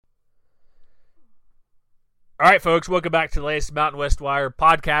All right, folks, welcome back to the latest Mountain West Wire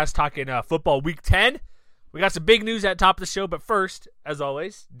podcast talking football week 10. We got some big news at the top of the show, but first, as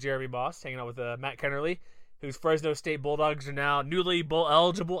always, Jeremy Moss hanging out with Matt Kennerly, whose Fresno State Bulldogs are now newly bowl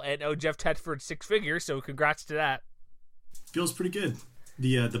eligible, and Jeff Tedford 6 figures, so congrats to that. Feels pretty good.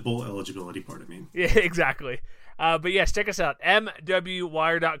 The bowl eligibility part, I mean. Yeah, exactly. But yes, check us out,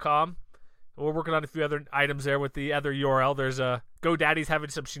 mwwire.com. We're working on a few other items there with the other URL. There's GoDaddy's having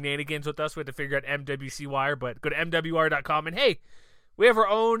some shenanigans with us. We had to figure out MWC Wire, but go to mwwire.com. And hey, we have our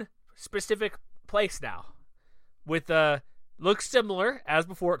own specific place now. With looks similar as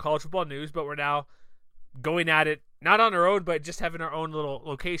before at College Football News, but we're now going at it not on our own, but just having our own little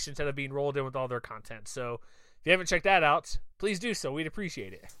location instead of being rolled in with all their content. So if you haven't checked that out, please do so. We'd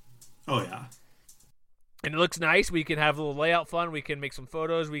appreciate it. Oh, yeah. And it looks nice. We can have a little layout fun. We can make some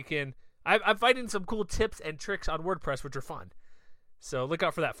photos. I'm finding some cool tips and tricks on WordPress, which are fun. So look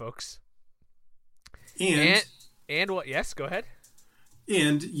out for that, folks. And what? Yes, go ahead.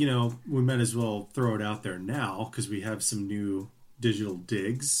 And, we might as well throw it out there now because we have some new digital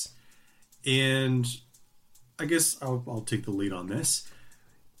digs. And I guess I'll take the lead on this.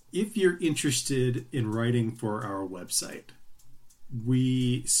 If you're interested in writing for our website,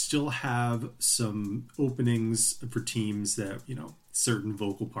 we still have some openings for teams that, certain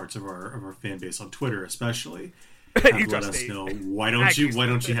vocal parts of our fan base on Twitter especially have let us know, why don't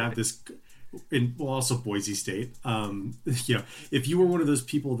you have this also Boise State. If you were one of those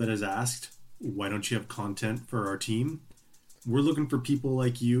people that has asked, why don't you have content for our team? We're looking for people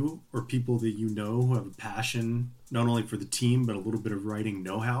like you or people that who have a passion not only for the team but a little bit of writing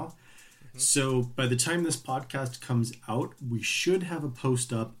know-how. Mm-hmm. So by the time this podcast comes out, we should have a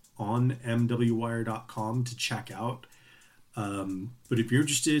post up on mwwire.com to check out. But if you're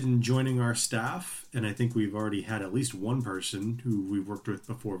interested in joining our staff, and I think we've already had at least one person who we've worked with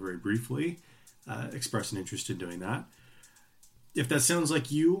before very briefly express an interest in doing that. If that sounds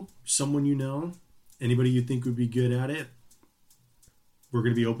like you, someone anybody you think would be good at it, we're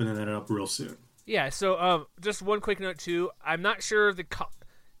going to be opening that up real soon. Yeah, so just one quick note too. I'm not sure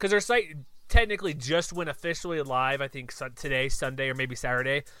because our site technically just went officially live, I think today, Sunday, or maybe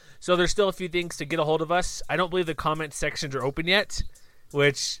Saturday. So there's still a few things to get a hold of us. I don't believe the comment sections are open yet,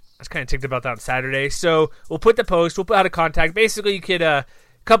 which I was kind of ticked about that on Saturday. So we'll put the post, we'll put how to contact. Basically, you could, a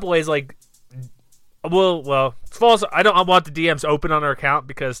couple ways, like, I don't want the DMs open on our account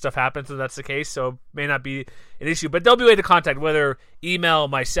because stuff happens when that's the case, so it may not be an issue. But there'll be a way to contact, whether email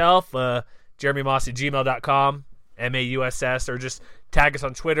myself, jeremymoss@gmail.com, MAUSS, or just tag us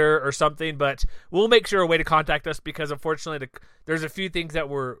on Twitter or something, but we'll make sure a way to contact us because unfortunately there's a few things that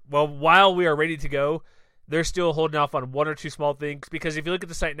while we are ready to go, they're still holding off on one or two small things because if you look at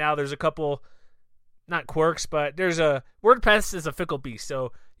the site now, there's a couple, not quirks, but there's WordPress is a fickle beast,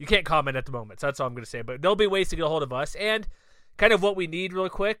 so you can't comment at the moment, so that's all I'm going to say, but there'll be ways to get a hold of us and kind of what we need really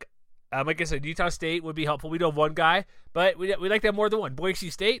quick. Like I said, Utah State would be helpful. We don't have one guy, but we like to have more than one.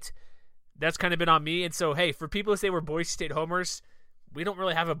 Boise State, that's kind of been on me, and so hey, for people who say we're Boise State homers, we don't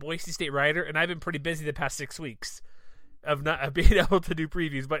really have a Boise State writer, and I've been pretty busy the past 6 weeks of being able to do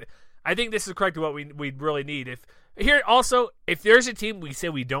previews. But I think this is correct to what we really need. If there's a team we say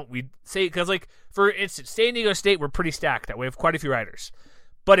we say, because like for instance, San Diego State, we're pretty stacked that we have quite a few writers.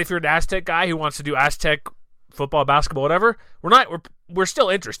 But if you're an Aztec guy who wants to do Aztec football, basketball, whatever, we're still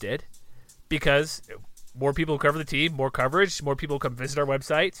interested because more people cover the team, more coverage, more people come visit our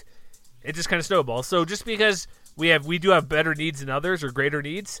website. It just kind of snowballs. So just because we do have better needs than others or greater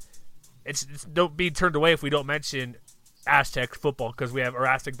needs, it's don't be turned away if we don't mention Aztec football because we have our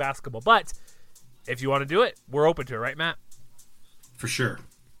Aztec basketball. But if you want to do it, we're open to it, right, Matt? For sure.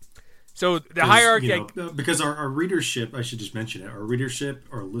 So the hierarchy, because our readership, I should just mention it. Our readership,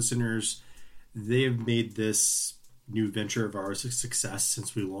 our listeners, they have made this new venture of ours a success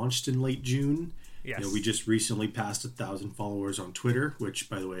since we launched in late June. Yes. We just recently passed 1,000 followers on Twitter, which,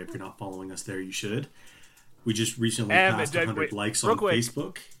 by the way, if you're not following us there, you should. We just recently passed 100 likes on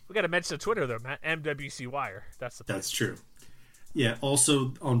Facebook. We got to mention Twitter, though, Matt. MWC Wire. That's true. Yeah,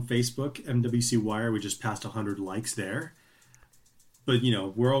 also on Facebook, MWC Wire, we just passed 100 likes there. But,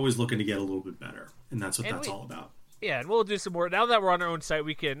 we're always looking to get a little bit better, and that's what that's all about. Yeah, and we'll do some more. Now that we're on our own site,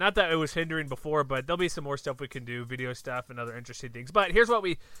 we can, not that it was hindering before, but there'll be some more stuff we can do, video stuff and other interesting things. But here's what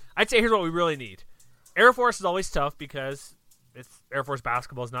we really need. Air Force is always tough because Air Force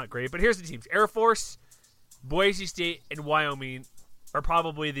basketball is not great. But here's the teams. Air Force, Boise State, and Wyoming are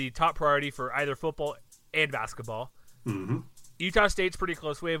probably the top priority for either football and basketball. Mm-hmm. Utah State's pretty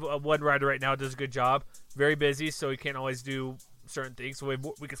close. We have one writer right now who does a good job. Very busy, so he can't always do certain things. So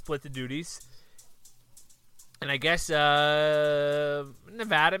we can split the duties. And I guess Nevada,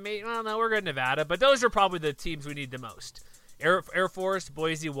 maybe. Well, no, we're good Nevada. But those are probably the teams we need the most. Air Force,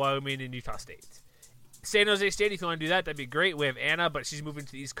 Boise, Wyoming, and Utah State. San Jose State, if you want to do that, that'd be great. We have Anna, but she's moving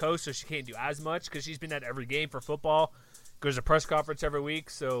to the East Coast, so she can't do as much because she's been at every game for football. Goes to press conference every week,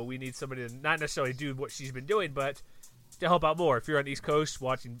 so we need somebody to not necessarily do what she's been doing, but to help out more. If you're on the East Coast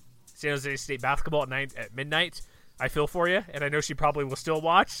watching San Jose State basketball at midnight, I feel for you, and I know she probably will still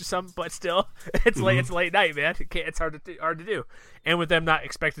watch some, but still, it's late. It's late night, man. It's hard to do, and with them not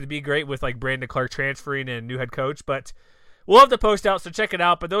expected to be great with like Brandon Clark transferring and new head coach, but we'll have the post out, so check it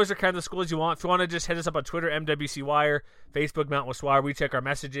out. But those are kind of the schools you want. If you want to just hit us up on Twitter, MWC Wire, Facebook, Mountain West Wire. We check our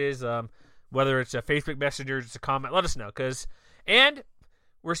messages, whether it's a Facebook Messenger, just a comment. Let us know, and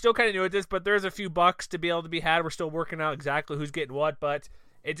we're still kind of new at this, but there's a few bucks to be able to be had. We're still working out exactly who's getting what, but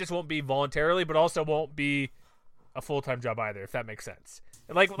it just won't be voluntarily, but also won't be a full-time job either, if that makes sense.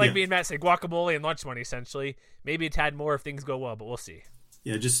 And like me and Matt say, guacamole and lunch money, essentially. Maybe a tad more if things go well, but we'll see.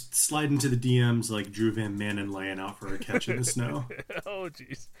 Yeah, just slide into the DMs like Drew Van Manen laying out for a catch in the snow. Oh,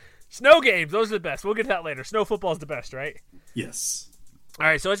 jeez. Snow games, those are the best. We'll get to that later. Snow football is the best, right? Yes. All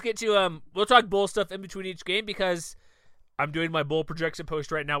right, so let's get to we'll talk bowl stuff in between each game because I'm doing my bowl projection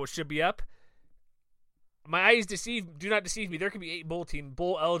post right now, which should be up. My eyes do not deceive me. There can be 8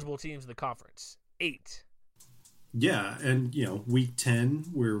 bowl eligible teams in the conference. 8. Yeah, and week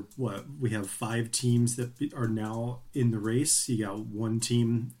 10, we have 5 teams that are now in the race. You got one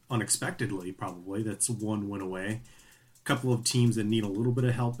team unexpectedly, probably that's 1 win away. A couple of teams that need a little bit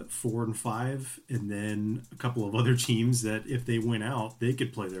of help at 4 and 5, and then a couple of other teams that if they win out, they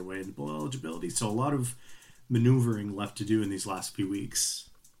could play their way into bowl eligibility. So a lot of maneuvering left to do in these last few weeks.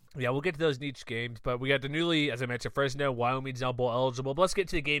 Yeah, we'll get to those in each game, but we got the newly, as I mentioned, Fresno, Wyoming's now bowl eligible. But let's get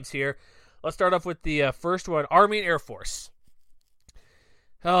to the games here. Let's start off with the first one, Army and Air Force.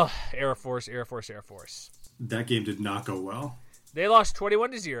 Oh, Air Force. That game did not go well. They lost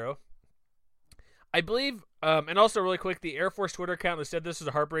 21-0. I believe, and also really quick, the Air Force Twitter account that said this was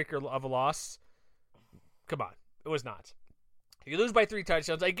a heartbreaker of a loss. Come on, it was not. You lose by 3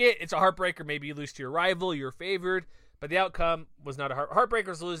 touchdowns. I get it's a heartbreaker. Maybe you lose to your rival, you're favored, but the outcome was not a heartbreaker.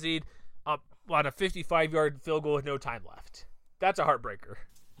 Was losing on a 55-yard field goal with no time left. That's a heartbreaker.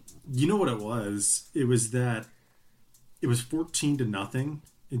 You know what it was? It was 14-0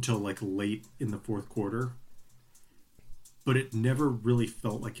 until like late in the fourth quarter, but it never really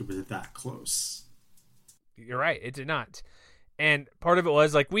felt like it was that close. You're right. It did not. And part of it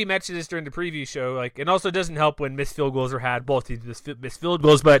was, like, we mentioned this during the preview show, like, it also doesn't help when missed field goals are had. Both teams missed field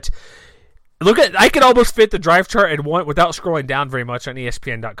goals, but I could almost fit the drive chart and one without scrolling down very much on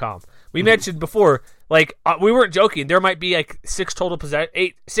ESPN.com. We mentioned before, like, we weren't joking. There might be like 6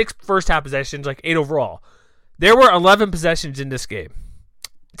 first half possessions, like 8 overall. There were 11 possessions in this game.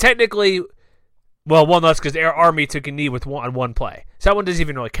 Technically, well, one less because Army took a knee with one play. So that one doesn't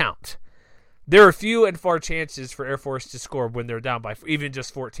even really count. There are few and far chances for Air Force to score when they're down by even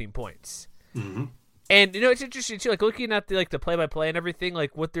just 14 points. Mm-hmm. And it's interesting too, like looking at the play-by-play and everything,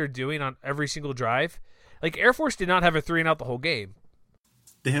 like what they're doing on every single drive. Like Air Force did not have a 3-and-out the whole game.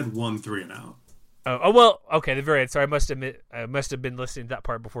 They had 1 3-and-out. Oh well, okay. The very end. Sorry, I must have been listening to that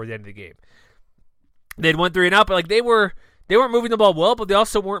part before the end of the game. They had 1 3-and-out, but like they weren't moving the ball well, but they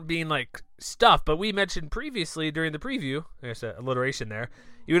also weren't being like stuffed. But we mentioned previously during the preview, there's an alliteration there.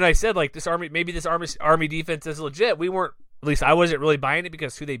 You and I said like this Army defense is legit. We weren't, at least I wasn't really buying it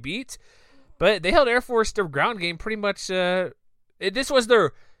because who they beat. But they held Air Force their ground game pretty much. This was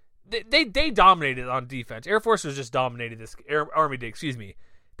their. They dominated on defense. Air Force was just dominated this. Army did, excuse me.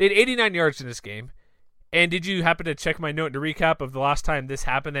 They had 89 yards in this game. And did you happen to check my note to recap of the last time this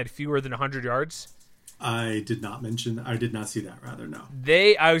happened? They had fewer than 100 yards. I did not see that. Rather, no.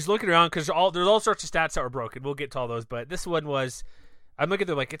 I was looking around because there's all sorts of stats that were broken. We'll get to all those, but this one was. I'm looking at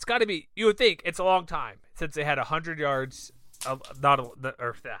them like it's got to be. You would think it's a long time since they had 100 yards. Not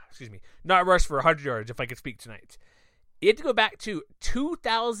rushed for 100 yards, if I could speak tonight. You had to go back to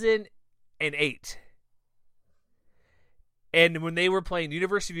 2008. And when they were playing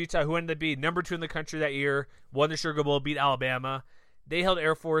University of Utah, who ended up being number 2 in the country that year, won the Sugar Bowl, beat Alabama, they held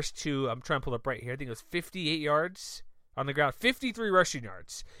Air Force to, I'm trying to pull up right here, I think it was 58 yards on the ground, 53 rushing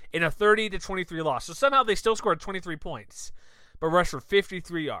yards in a 30-23 loss. So somehow they still scored 23 points, but rushed for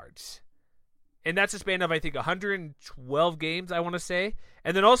 53 yards. And that's a span of, I think, 112 games, I want to say.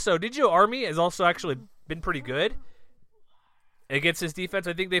 And then also, Army has also actually been pretty good against this defense.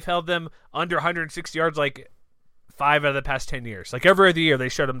 I think they've held them under 160 yards like 5 out of the past 10 years. Like every other year, they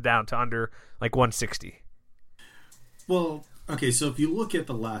shut them down to under like 160. Well, okay, so if you look at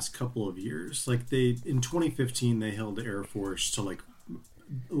the last couple of years, like in 2015, they held Air Force to like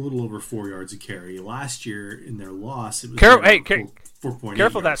a little over 4 yards a carry. Last year in their loss, it was 4.8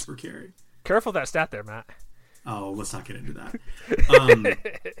 yards per carry. Careful that stat there, Matt. Oh, let's not get into that.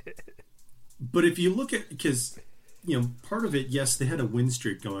 But if you look at, because, part of it, yes, they had a win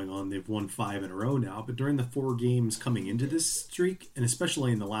streak going on. They've won 5 in a row now. But during the 4 games coming into this streak, and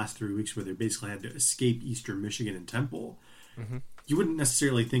especially in the last 3 weeks where they basically had to escape Eastern Michigan and Temple, you wouldn't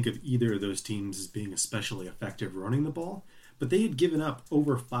necessarily think of either of those teams as being especially effective running the ball. But they had given up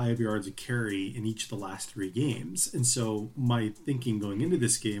over 5 yards a carry in each of the last 3 games. And so my thinking going into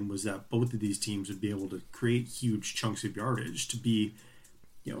this game was that both of these teams would be able to create huge chunks of yardage to be,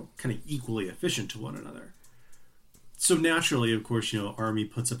 kind of equally efficient to one another. So naturally, of course, Army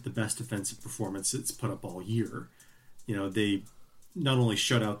puts up the best defensive performance it's put up all year. They not only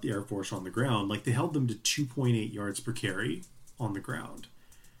shut out the Air Force on the ground, like they held them to 2.8 yards per carry on the ground.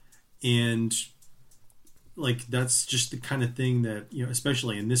 And like that's just the kind of thing that,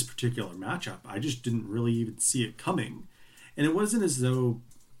 especially in this particular matchup, I just didn't really even see it coming. And it wasn't as though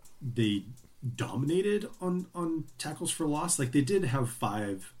they dominated on tackles for loss. Like they did have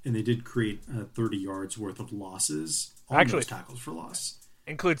 5 and they did create 30 yards worth of losses on those tackles for loss.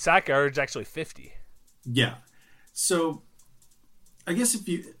 Include sack yards, actually 50. Yeah. So I guess if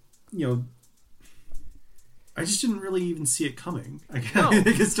I just didn't really even see it coming. I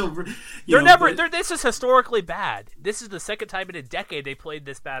think it's still, this is historically bad. This is the second time in a decade they played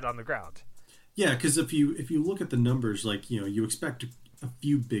this bad on the ground. Yeah, because if you look at the numbers, like you expect a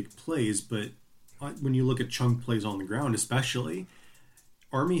few big plays, but when you look at chunk plays on the ground, especially,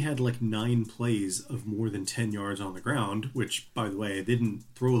 Army had like 9 plays of more than 10 yards on the ground, which, by the way, they didn't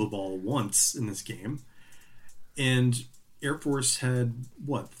throw the ball once in this game, and Air Force had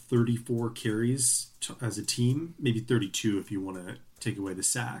 34 carries as a team, maybe 32 if you want to take away the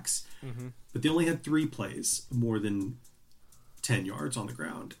sacks. But they only had 3 plays more than 10 yards on the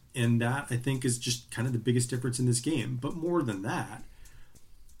ground, and that I think is just kind of the biggest difference in this game. But more than that,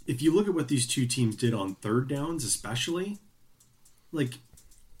 if you look at what these two teams did on third downs, especially, like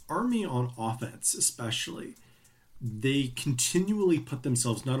Army on offense, especially, they continually put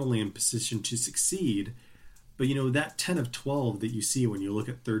themselves not only in position to succeed, but that 10 of 12 that you see when you look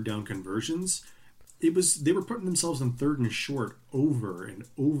at third down conversions, they were putting themselves on 3rd and short over and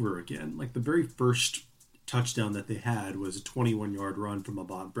over again. Like the very first touchdown that they had was a 21-yard run from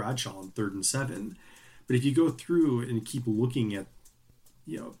Ahmad Bradshaw on 3rd and 7. But if you go through and keep looking at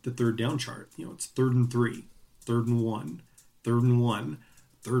the third down chart, it's 3rd and 3, 3rd and 1, 3rd and 1,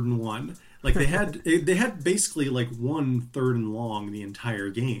 3rd and 1. Like they had basically like 1 3rd and long the entire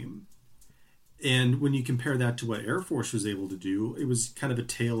game. And when you compare that to what Air Force was able to do, it was kind of a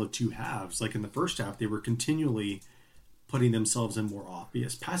tale of 2 halves. Like in the first half, they were continually putting themselves in more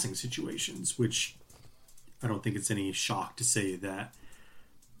obvious passing situations, which I don't think it's any shock to say that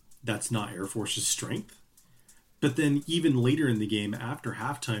that's not Air Force's strength. But then even later in the game, after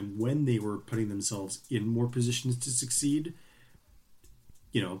halftime, when they were putting themselves in more positions to succeed,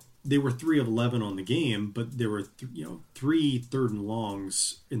 they were 3 of 11 on the game, but there were 3 3rd and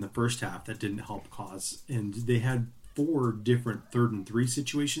longs in the first half that didn't help cause, and they had 4 different 3rd and 3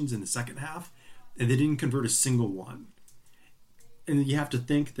 situations in the second half, and they didn't convert a single one. And you have to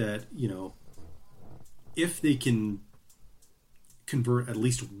think that if they can convert at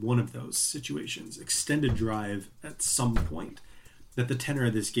least one of those situations, extended drive at some point, that the tenor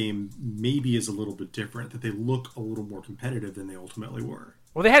of this game maybe is a little bit different, that they look a little more competitive than they ultimately were.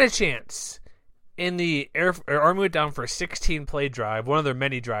 Well, they had a chance. In the Army went down for a 16-play drive, one of their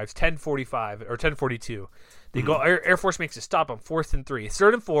many drives, 10:45 or 10:42. They go. Air Force makes a stop on 4th and 3,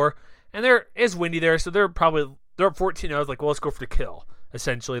 3rd and 4, and there is windy there, so they're up 14-0. I was like, well, let's go for the kill.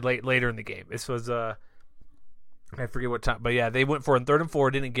 Essentially, later in the game, this was I forget what time, but yeah, they went for it on 3rd and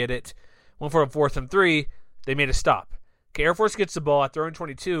 4, didn't get it. Went for it on 4th and 3, they made a stop. Okay, Air Force gets the ball at their own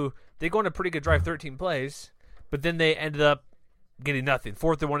 22. They go on a pretty good drive, 13 plays, but then they ended up getting nothing.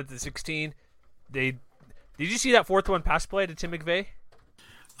 4th and 1 at the 16. Did you see that 4th one pass play to Tim McVay?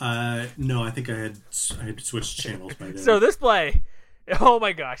 No, I think I had switched channels by then. So this play, oh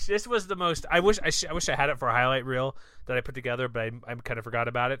my gosh, this was the most. I wish I had it for a highlight reel that I put together, but I kind of forgot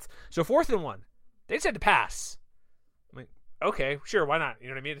about it. So 4th and 1, they just had to pass. I'm like, okay, sure, why not? You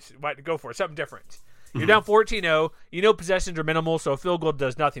know what I mean? Why go for it? Something different. You're down 14-0. Possessions are minimal, so a field goal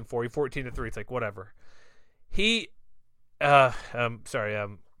does nothing for you. 14-3, it's like whatever. Start of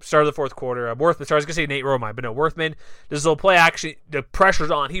the 4th quarter. Worthman. Sorry, I was gonna say Nate Romine, but no, Worthman does a little play action. The pressure's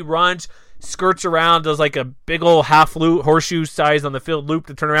on. He runs, skirts around, does like a big old half loop, horseshoe size on the field loop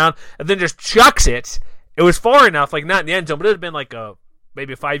to turn around, and then just chucks it. It was far enough, like not in the end zone, but it would have been like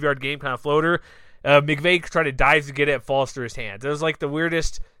maybe a 5-yard game kind of floater. McVay tried to dive to get it, falls through his hands. It was like the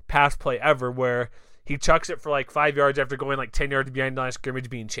weirdest pass play ever where he chucks it for like 5 yards after going like 10 yards behind the line of scrimmage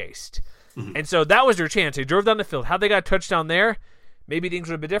being chased. Mm-hmm. And so that was their chance. They drove down the field. Had they got a touchdown there, maybe things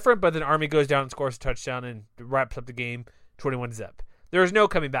would have been different, but then Army goes down and scores a touchdown and wraps up the game 21-zip. There was no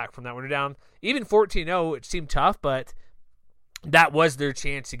coming back from that when they're down. Even 14-0, it seemed tough, but that was their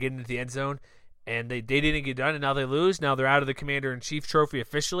chance to get into the end zone, and they didn't get done, and now they lose. Now they're out of the Commander-in-Chief trophy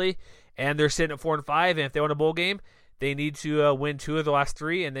officially, and they're sitting at 4-5, and if they want a bowl game, they need to win 2 of the last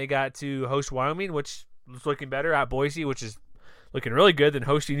 3, and they got to host Wyoming, which was looking better, at Boise, which is looking really good, than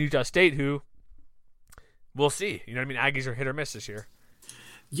hosting Utah State, who we'll see. You know what I mean? Aggies are hit or miss this year.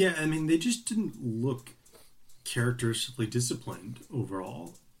 Yeah, I mean, they just didn't look characteristically disciplined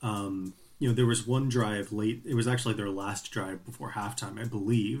overall. There was one drive late. It was actually their last drive before halftime, I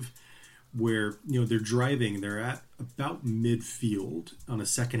believe, where, they're driving. They're at about midfield on a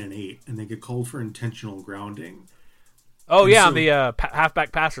 2nd and 8, and they get called for intentional grounding. Oh, and yeah, on the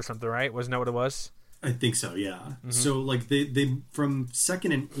halfback pass or something, right? Wasn't that what it was? I think so, yeah. Mm-hmm. So, like, they from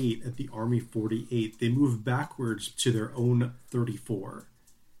 2nd and 8 at the Army 48, they move backwards to their own 34.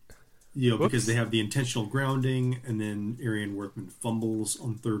 Because they have the intentional grounding, and then Arian Worthman fumbles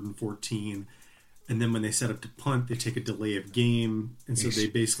on 3rd and 14. And then when they set up to punt, they take a delay of game. And so they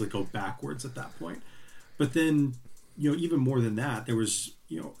basically go backwards at that point. But then, even more than that, there was,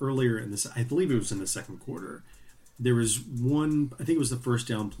 earlier in this, I believe it was in the second quarter, there was one, I think it was the first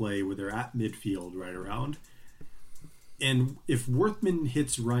down play where they're at midfield right around. And if Worthman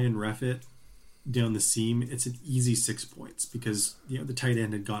hits Ryan Reffitt down the seam, it's an easy 6 points because, the tight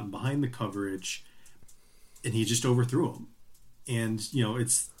end had gotten behind the coverage and he just overthrew him. And,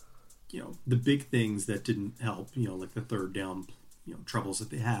 it's, the big things that didn't help, like the third down, troubles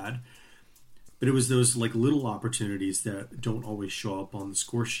that they had. But it was those like little opportunities that don't always show up on the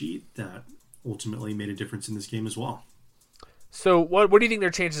score sheet that ultimately made a difference in this game as well. So what do you think their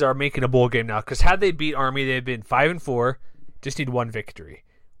chances are of making a bowl game now? Because had they beat Army, they'd been 5-4, just need one victory.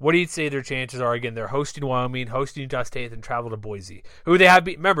 What do you say their chances are? Again, they're hosting Wyoming, hosting Utah State, and travel to Boise, who they have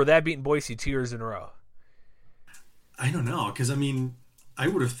beat. Remember, they have beaten Boise 2 years in a row. I don't know, because I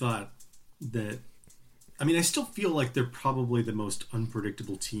would have thought that. I still feel like they're probably the most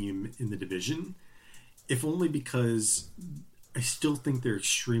unpredictable team in the division, if only because I still think they're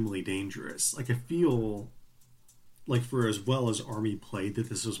extremely dangerous. Like, I feel like for as well as Army played, that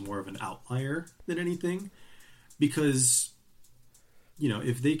this was more of an outlier than anything, because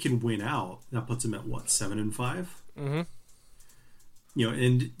if they can win out, that puts them at 7-5. Mm-hmm.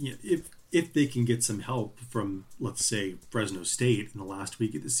 And if they can get some help from, let's say, Fresno State in the last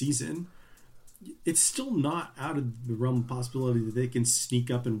week of the season, it's still not out of the realm of possibility that they can sneak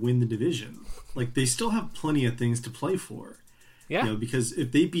up and win the division. Like, they still have plenty of things to play for. Yeah. Because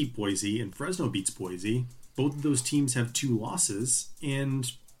if they beat Boise and Fresno beats Boise, both of those teams have 2 losses,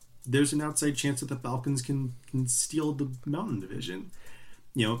 and there's an outside chance that the Falcons can steal the Mountain Division.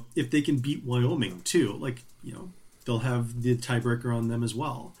 If they can beat Wyoming too, they'll have the tiebreaker on them as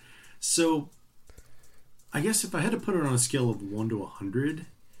well. So I guess if I had to put it on a scale of 1 to 100,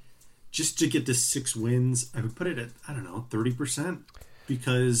 just to get to 6 wins, I would put it at, 30%,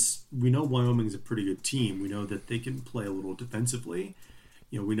 because we know Wyoming's a pretty good team. We know that they can play a little defensively.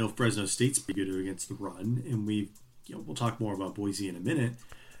 We know Fresno State's pretty good against the run, and we'll talk more about Boise in a minute,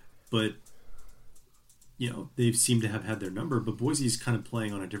 but they seem to have had their number, but Boise's kind of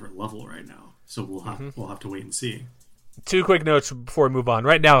playing on a different level right now. So we'll have to wait and see. 2 quick notes before we move on.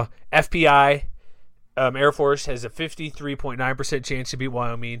 Right now, FPI Air Force has a 53.9% chance to beat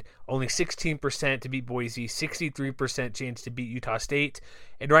Wyoming, only 16% to beat Boise, 63% chance to beat Utah State.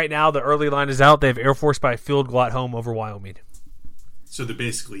 And right now, the early line is out. They have Air Force by a field goal at home over Wyoming. So they're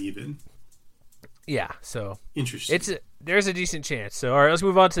basically even. Yeah, so interesting. There's a decent chance. So, all right, let's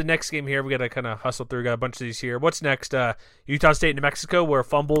move on to the next game here. We got to kind of hustle through. Got a bunch of these here. What's next? Utah State, New Mexico, where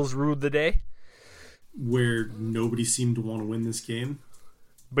fumbles ruled the day. Where nobody seemed to want to win this game.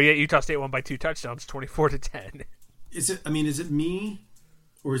 But yet Utah State won by 2 touchdowns, 24-10. Is it me,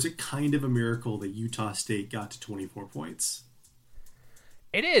 or is it kind of a miracle that Utah State got to 24 points?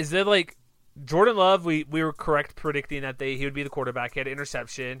 It is. They're like Jordan Love. We were correct predicting that he would be the quarterback. He had an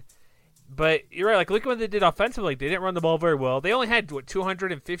interception. But you're right. Like, look at what they did offensively. Like, they didn't run the ball very well. They only had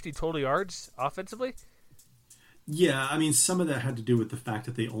 250 total yards offensively. Yeah, some of that had to do with the fact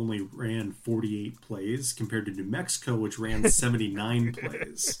that they only ran 48 plays compared to New Mexico, which ran 79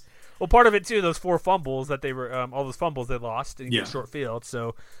 plays. Well, part of it too, those 4 fumbles that they were, all those fumbles they lost in short field.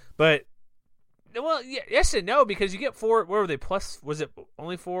 So, but yes and no, because you get 4. Where were they? Plus, was it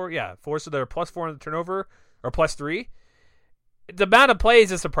only 4? Yeah, 4. So they're plus 4 on the turnover, or plus 3. the amount of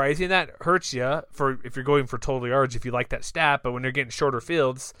plays is surprising. That hurts you for if you're going for total yards, if you like that stat. But when they're getting shorter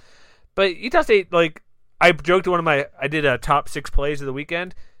fields, but Utah State, like I joked to I did a top 6 plays of the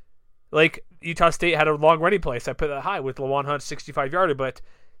weekend. Like Utah State had a long running play, so I put that high with Lawan Hunt's 65-yarder, but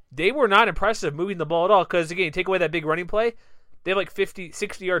they were not impressive moving the ball at all. Because again, take away that big running play, they have like 50,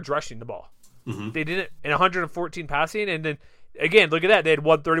 60 yards rushing the ball. Mm-hmm. They did it in 114 passing, and then again, look at that, they had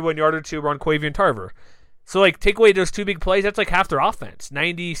 131-yarder to Ronquavian Tarver. So, like, take away those 2 big plays, that's like half their offense.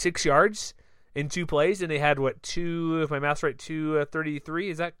 96 yards in 2 plays, and they had, what, 2, if my math's right, 233?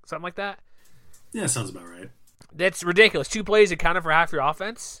 Is that something like that? Yeah, sounds about right. That's ridiculous. 2 plays accounted for half your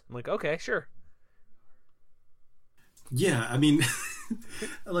offense? I'm like, okay, sure. Yeah, I mean,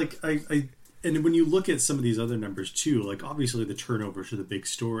 like, I and when you look at some of these other numbers, too, like, obviously the turnovers are the big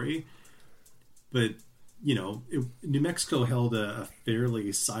story, but you know, New Mexico held a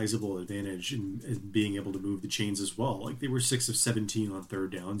fairly sizable advantage in being able to move the chains as well. Like, they were 6 of 17 on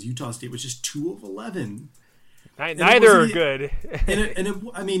third downs. Utah State was just 2 of 11. Neither are good.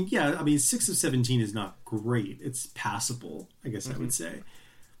 I mean, 6 of 17 is not great. It's passable, I guess I would say.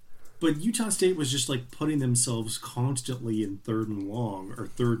 But Utah State was just, like, putting themselves constantly in third and long or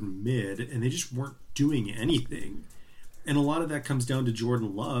third and mid, and they just weren't doing anything. And a lot of that comes down to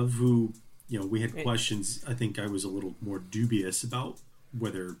Jordan Love, who... You know, we had questions. I think I was a little more dubious about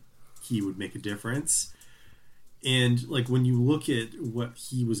whether he would make a difference. And, like, when you look at what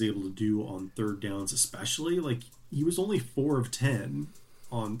he was able to do on third downs especially, like, he was only 4 of 10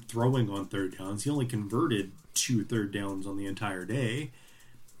 on throwing on third downs. He only converted 2 third downs on the entire day.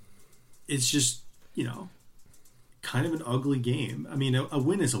 It's just, you know, kind of an ugly game. I mean, a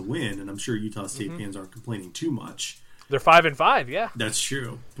win is a win, and I'm sure Utah State fans aren't complaining too much. They're 5-5, yeah. That's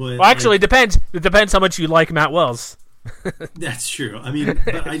true. But well, actually, it depends. It depends how much you like Matt Wells. That's true. I mean,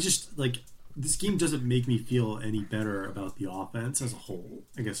 but I just like this game doesn't make me feel any better about the offense as a whole.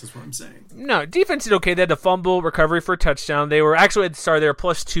 I guess that's what I'm saying. No, defense is okay. They had a fumble recovery for a touchdown. They were actually at the start. They were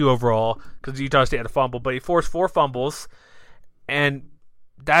 +2 overall because Utah State had a fumble, but he forced 4 fumbles, and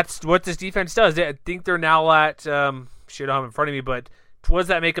that's what this defense does. I think they're now at I don't have it in front of me, but what does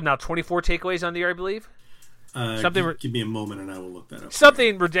that make them now? 24 takeaways on the year, I believe. Give me a moment and I will look that up.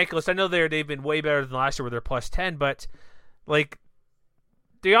 Something ridiculous. I know they've been way better than last year where they're +10, but like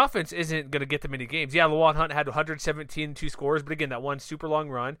the offense isn't going to get them any games. Yeah, Lawan Hunt had 117 2 scores, but again, that one super long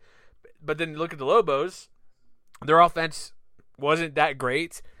run. But then you look at the Lobos, their offense wasn't that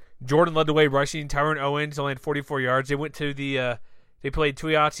great. Jordan led the way rushing. Tyrone Owens only had 44 yards. They went to they played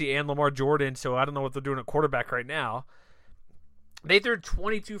Tuioti and Lamar Jordan, so I don't know what they're doing at quarterback right now. They threw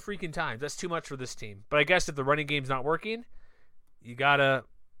 22 freaking times. That's too much for this team. But I guess if the running game's not working, you gotta.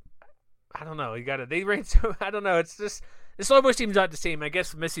 I don't know. They ran so. I don't know. It's just this Lobos team's not the same. I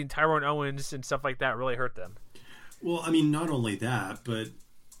guess missing Tyrone Owens and stuff like that really hurt them. Well, I mean, not only that, but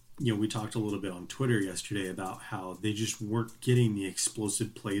you know, we talked a little bit on Twitter yesterday about how they just weren't getting the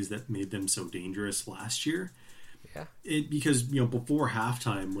explosive plays that made them so dangerous last year. Yeah. Because you know, before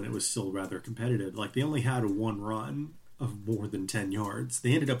halftime, when it was still rather competitive, like they only had 1 run of more than 10 yards.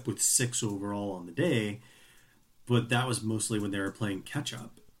 They ended up with 6 overall on the day, but that was mostly when they were playing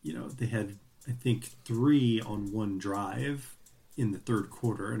catch-up. You know, they had, I think, 3 on 1 drive in the third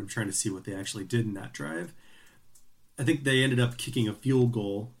quarter, and I'm trying to see what they actually did in that drive. I think they ended up kicking a field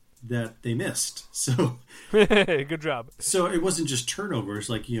goal that they missed. So good job. So it wasn't just turnovers.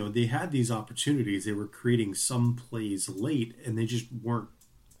 Like, you know, they had these opportunities. They were creating some plays late, and they just weren't,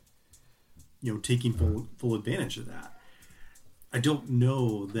 you know, taking full advantage of that. I don't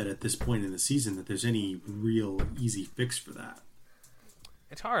know that at this point in the season that there's any real easy fix for that.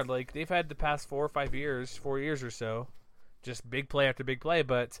 It's hard. Like, they've had the past 4 years or so, just big play after big play,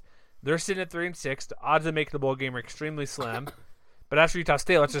 but they're sitting at 3-6. The odds of making the bowl game are extremely slim. But as for Utah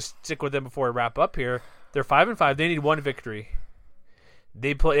State, let's just stick with them before we wrap up here. They're 5-5. They need 1 victory.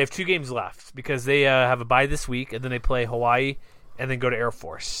 They have 2 games left because they have a bye this week, and then they play Hawaii and then go to Air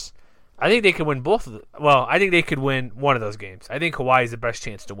Force. I think they could win both of them. Well, I think they could win one of those games. I think Hawaii is the best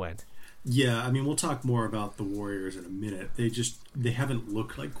chance to win. Yeah, I mean, we'll talk more about the Warriors in a minute. They haven't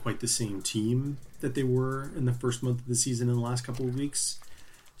looked like quite the same team that they were in the first month of the season in the last couple of weeks.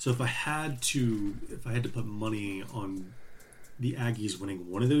 So if I had to put money on the Aggies winning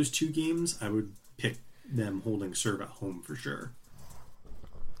one of those 2 games, I would pick them holding serve at home for sure.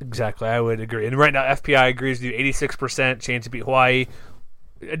 Exactly, I would agree. And right now, FPI agrees with you. 86% chance to beat Hawaii.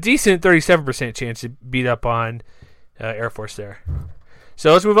 A decent 37% chance to beat up on Air Force there.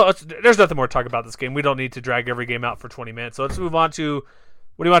 So let's move on. There's nothing more to talk about this game. We don't need to drag every game out for 20 minutes. So let's move on to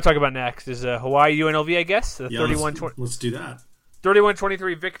what do you want to talk about next? Is Hawaii UNLV, I guess? The 31-20. Let's do that.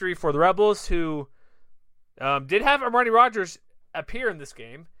 31-23 victory for the Rebels, who did have Armani Rogers appear in this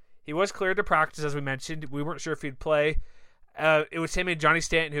game. He was cleared to practice, as we mentioned. We weren't sure if he'd play. It was him and Johnny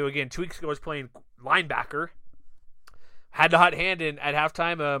Stanton, who, again, 2 weeks ago was playing linebacker. Had the hot hand, and at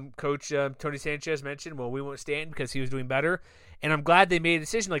halftime, Coach Tony Sanchez mentioned, well, we won't Stanton because he was doing better. And I'm glad they made a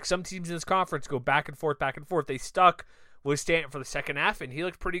decision. Like, some teams in this conference go back and forth, back and forth. They stuck with Stanton for the second half, and he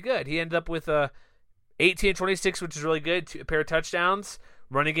looked pretty good. He ended up with 18-26, which is really good, a pair of touchdowns.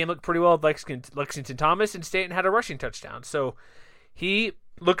 Running game looked pretty well with Lexington Thomas, and Stanton had a rushing touchdown. So he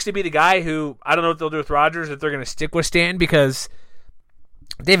looks to be the guy who, I don't know what they'll do with Rodgers, if they're going to stick with Stanton, because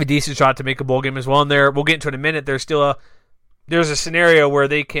they have a decent shot to make a bowl game as well. And we'll get into it in a minute. There's a scenario where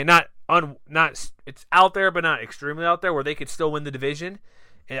they cannot it's out there, but not extremely out there, where they could still win the division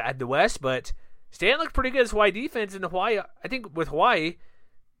at the West. But Stanton looked pretty good as Hawaii defense. And Hawaii, I think with Hawaii,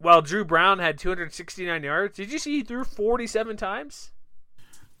 while Drew Brown had 269 yards, did you see he threw 47 times?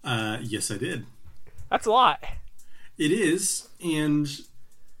 Yes, I did. That's a lot. It is, and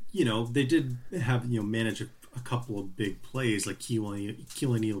they did have manage a couple of big plays, like Keelan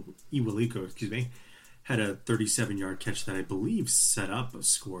Iwaliko, had a 37-yard catch that I believe set up a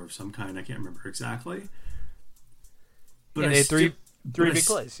score of some kind. I can't remember exactly. But they had three big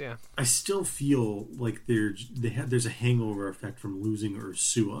plays. Yeah, I still feel like there's a hangover effect from losing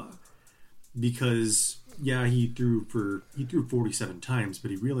Ursua, because he threw 47 times,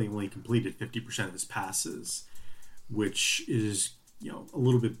 but he really only completed 50% of his passes, which is a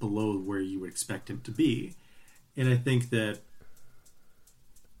little bit below where you would expect him to be. And I think that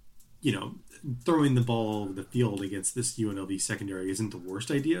throwing the ball over the field against this UNLV secondary isn't the worst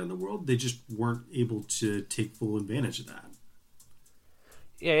idea in the world. They just weren't able to take full advantage of that.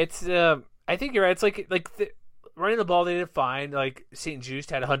 Yeah, it's. I think you're right. It's like running the ball, they did fine. Like St. Just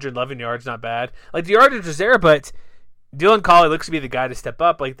had 111 yards, not bad. Like the yardage was there, but Dylan Collie looks to be the guy to step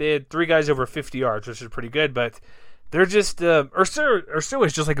up. Like they had 3 guys over 50 yards, which is pretty good. But they're just Ursua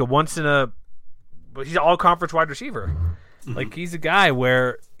is just like a once in a. He's an all-conference wide receiver. Mm-hmm. Like he's a guy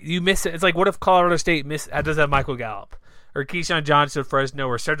where you miss it. It's like, what if Colorado State doesn't have Michael Gallup, or Keyshawn Johnson at Fresno,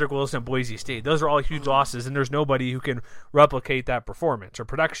 or Cedric Wilson at Boise State? Those are all huge losses, and there's nobody who can replicate that performance or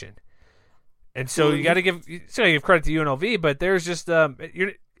production. And so you got to give credit to UNLV, but there's just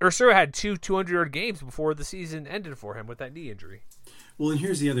Ursua had 2 200-yard games before the season ended for him with that knee injury. Well, and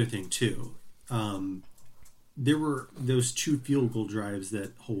here's the other thing too. There were those 2 field goal drives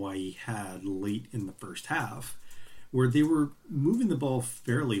that Hawaii had late in the first half, where they were moving the ball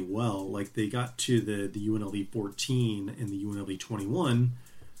fairly well. Like they got to the UNLV 14 and the UNLV 21,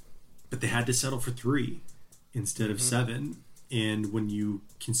 but they had to settle for 3 instead of 7. And when you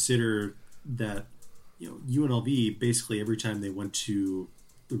consider that, UNLV basically every time they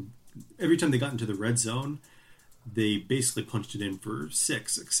got into the red zone, they basically punched it in for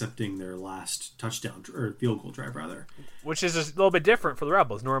 6, excepting their last touchdown or field goal drive, rather. Which is a little bit different for the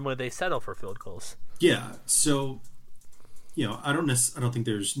Rebels. Normally they settle for field goals. Yeah, so I don't think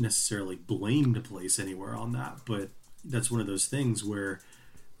there's necessarily blame to place anywhere on that, but that's one of those things where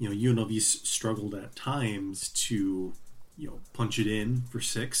UNLV struggled at times to punch it in for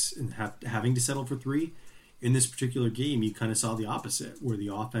 6 and having to settle for 3. In this particular game, you kind of saw the opposite, where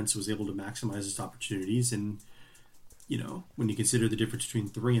the offense was able to maximize its opportunities. And when you consider the difference between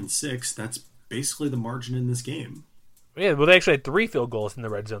 3 and 6, that's basically the margin in this game. Yeah, well, they actually had 3 field goals in the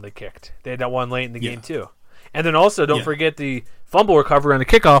red zone they kicked. They had that one late in the game too. And then also, don't forget the fumble recovery on the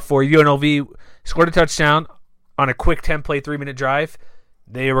kickoff for UNLV. Scored a touchdown on a quick 10-play, 3-minute drive.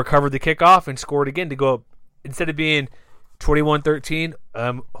 They recovered the kickoff and scored again to go up. Instead of being 21-13,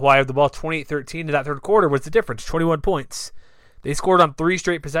 Hawaii had the ball 28-13 in that third quarter. Was the difference? 21 points. They scored on 3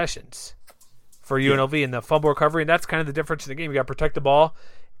 straight possessions for UNLV in the fumble recovery, and that's kind of the difference in the game. You got to protect the ball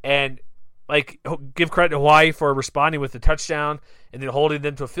and give credit to Hawaii for responding with the touchdown and then holding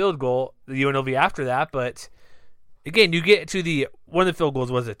them to a field goal, the UNLV after that. But again, you get to one of the field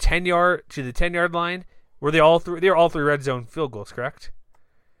goals was a 10-yard to the 10-yard line. Were they all 3 red zone field goals, correct?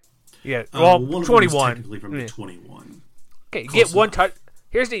 Yeah, well, 21. Technically from the 21. Okay, you get one touch.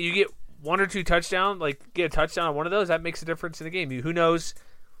 Here's the thing: you get 1 or 2 touchdowns. Get a touchdown on one of those. That makes a difference in the game. Who knows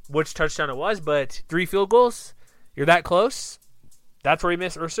which touchdown it was? But 3 field goals, you're that close. That's where he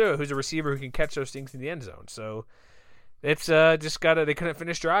missed Ursua, who's a receiver who can catch those things in the end zone. So it's just they couldn't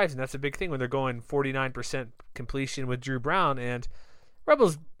finish drives, and that's a big thing when they're going 49% completion with Drew Brown. And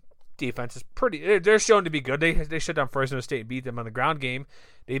Rebels defense is they're shown to be good. They shut down Fresno State and beat them on the ground game.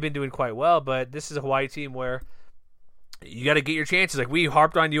 They've been doing quite well, but this is a Hawaii team where you got to get your chances. Like we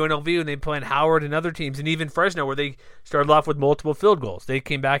harped on UNLV when they played Howard and other teams, and even Fresno where they started off with multiple field goals. They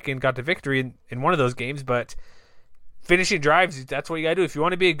came back and got the victory in one of those games, but finishing drives, that's what you got to do. If you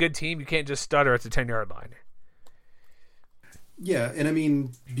want to be a good team, you can't just stutter at the 10-yard line. Yeah, and I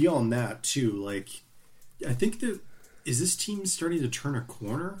mean beyond that too. Like, I think that is this team starting to turn a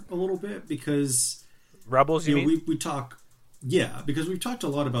corner a little bit because Rebels, you mean? we talk. Yeah, because we've talked a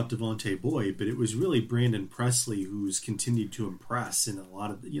lot about Devontae Boyd, but it was really Brandon Presley who's continued to impress in a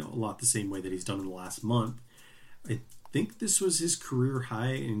lot the same way that he's done in the last month. I think this was his career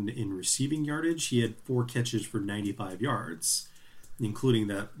high in receiving yardage. He had 4 catches for 95 yards, including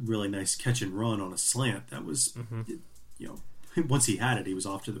that really nice catch and run on a slant. That was, once he had it, he was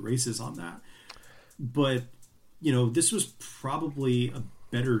off to the races on that. But, this was probably a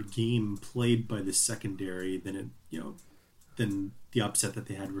better game played by the secondary than the upset that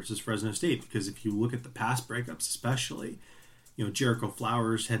they had versus Fresno State. Because if you look at the pass breakups especially, Jericho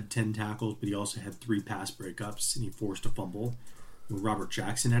Flowers had 10 tackles, but he also had 3 pass breakups, and he forced a fumble. Robert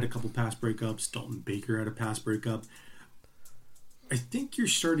Jackson had a couple pass breakups. Dalton Baker had a pass breakup. I think you're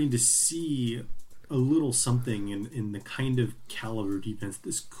starting to see a little something in the kind of caliber defense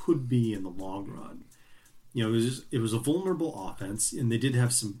this could be in the long run. It was a vulnerable offense, and they did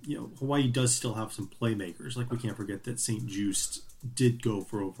have some, Hawaii does still have some playmakers. Like, we can't forget that St. Just did go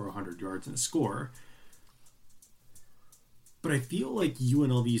for over 100 yards and a score. But I feel like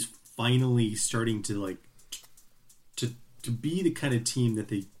UNLV is finally starting to to be the kind of team that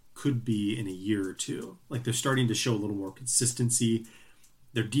they could be in a year or two. Like, they're starting to show a little more consistency.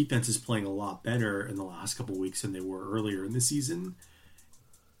 Their defense is playing a lot better in the last couple of weeks than they were earlier in the season.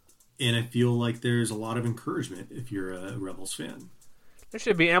 And I feel like there's a lot of encouragement if you're a Rebels fan. There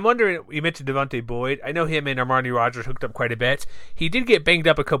should be. I'm wondering, you mentioned Devontae Boyd. I know him and Armani Rogers hooked up quite a bit. He did get banged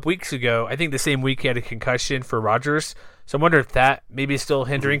up a couple weeks ago. I think the same week he had a concussion for Rogers. So I wonder if that maybe is still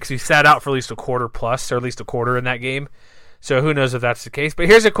hindering because he sat out for at least a quarter plus, or at least a quarter in that game. So who knows if that's the case. But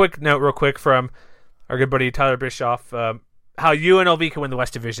here's a quick note real quick from our good buddy Tyler Bischoff. How UNLV can win the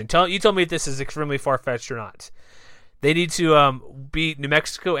West Division. You tell me if this is extremely far-fetched or not. They need to beat New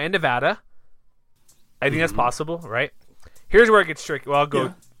Mexico and Nevada. I think that's possible, right? Here's where it gets tricky. Well, I'll go.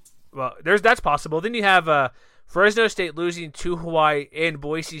 Yeah. Well, that's possible. Then you have Fresno State losing to Hawaii and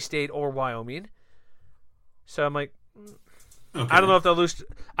Boise State or Wyoming. So I'm like, okay. I don't know if they'll lose.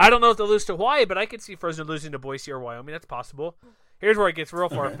 I don't know if they'll lose to Hawaii, but I could see Fresno losing to Boise or Wyoming. That's possible. Here's where it gets real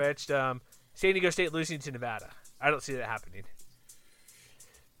far fetched. San Diego State losing to Nevada. I don't see that happening.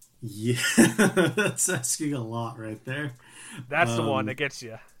 Yeah, that's asking a lot right there. That's the one that gets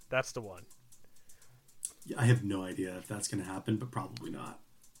you. That's the one. I have no idea if that's going to happen, but probably not.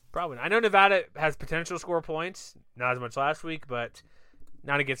 Probably not. I know Nevada has potential to score points, not as much last week, but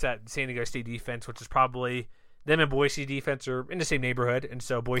not against that San Diego State defense, which is probably them and Boise defense are in the same neighborhood, and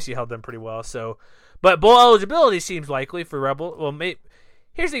so Boise held them pretty well. So, but bowl eligibility seems likely for Rebel. Well,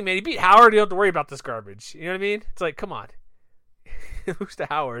 here's the thing, man. He beat Howard. You don't have to worry about this garbage. You know what I mean? It's like, come on. Lose to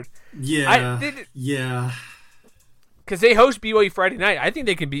Howard. Yeah. Yeah. Because they host BYU Friday night. I think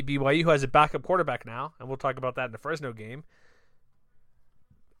they can beat BYU, who has a backup quarterback now, and we'll talk about that in the Fresno game.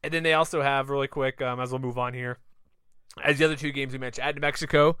 And then they also have, really quick, as we'll move on here, as the other 2 games we mentioned, at New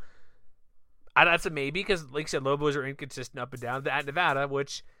Mexico, that's a maybe, because like I said, Lobos are inconsistent up and down. At Nevada,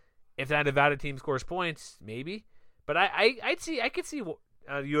 which, if that Nevada team scores points, maybe. But I could see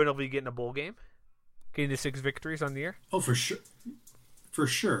UNLV getting a bowl game, getting the 6 victories on the year. Oh, for sure. For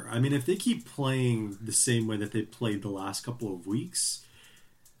sure. I mean, if they keep playing the same way that they played the last couple of weeks,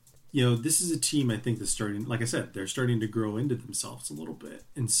 this is a team I think that's starting, like I said, they're starting to grow into themselves a little bit.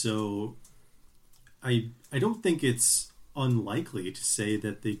 And so I don't think it's unlikely to say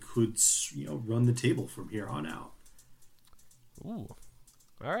that they could, run the table from here on out. Ooh.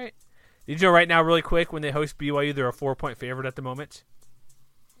 All right. Did you know right now, really quick, when they host BYU, they're a 4-point favorite at the moment?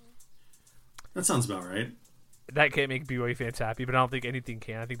 That sounds about right. That can't make BYU fans happy, but I don't think anything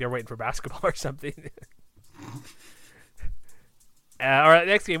can. I think they're waiting for basketball or something. All right,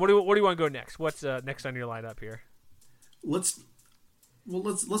 next game. What do you want to go next? What's next on your lineup here? Let's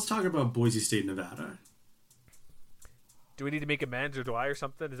talk about Boise State, Nevada. Do we need to make amends, or do I, or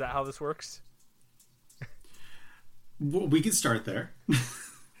something? Is that how this works? Well, we can start there.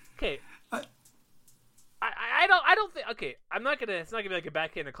 Okay. I don't think. Okay, I'm not gonna. It's not gonna be like a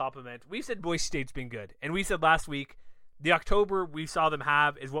backhanded compliment. We said Boise State's been good, and we said last week the October we saw them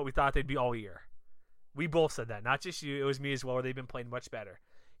have is what we thought they'd be all year. We both said that, not just you. It was me as well. Where they've been playing much better.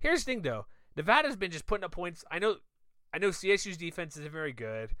 Here's the thing, though. Nevada's been just putting up points. I know CSU's defense isn't very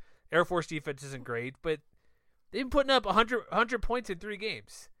good. Air Force defense isn't great, but they've been putting up 100 points in 3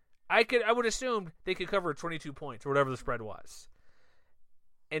 games. I would assume they could cover 22 points or whatever the spread was.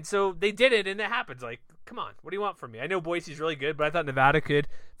 And so they did it, and it happens. Like, come on, what do you want from me? I know Boise's really good, but I thought Nevada could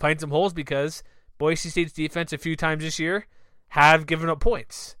find some holes because Boise State's defense a few times this year have given up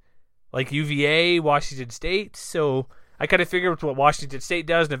points, like UVA, Washington State. So I kind of figured with what Washington State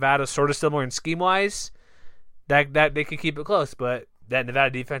does, Nevada's sort of similar in scheme wise, that they can keep it close, but that Nevada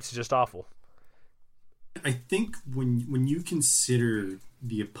defense is just awful. I think when you consider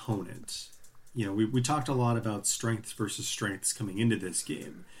the opponent, we talked a lot about strengths versus strengths coming into this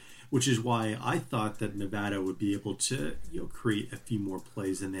game, which is why I thought that Nevada would be able to create a few more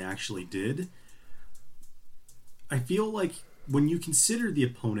plays than they actually did. I feel like when you consider the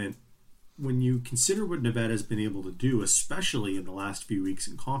opponent, when you consider what Nevada's been able to do, especially in the last few weeks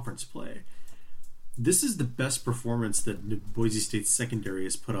in conference play, this is the best performance that Boise State's secondary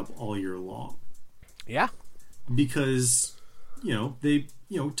has put up all year long. Yeah. Because, Ty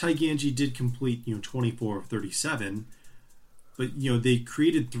Ganji did complete, 24 of 37, but, they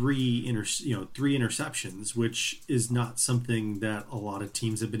created three interceptions, which is not something that a lot of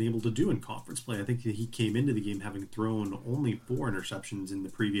teams have been able to do in conference play. I think that he came into the game having thrown only 4 interceptions in the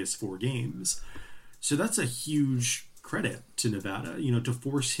previous 4 games. So that's a huge credit to Nevada, to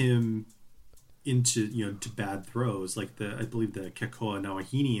force him into, to bad throws. Like I believe the Kekoa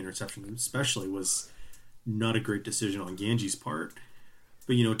Nawahini interception especially was not a great decision on Ganji's part.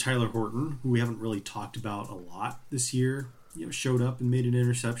 But, Tyler Horton, who we haven't really talked about a lot this year, showed up and made an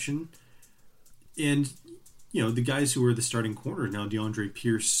interception. And, the guys who are the starting corners now, DeAndre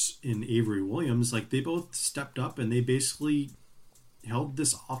Pierce and Avery Williams, like they both stepped up and they basically held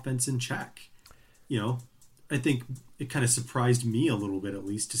this offense in check. I think it kind of surprised me a little bit, at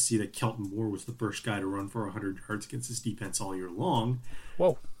least, to see that Kelton Moore was the first guy to run for 100 yards against this defense all year long.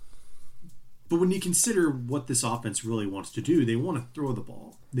 Whoa. But when you consider what this offense really wants to do, they want to throw the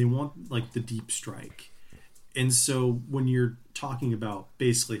ball. They want, the deep strike. And so when you're talking about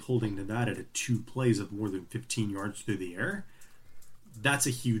basically holding Nevada to 2 plays of more than 15 yards through the air, that's a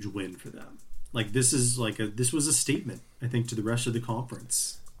huge win for them. This was a statement, I think, to the rest of the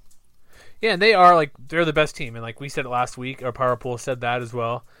conference. Yeah, and they're the best team. And like we said it last week, our Power Pool said that as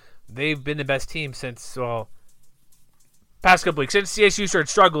well. They've been the best team since, past couple weeks. Since CSU started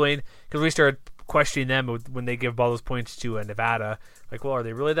struggling, because we started questioning them when they give all those points to Nevada. Like, well, are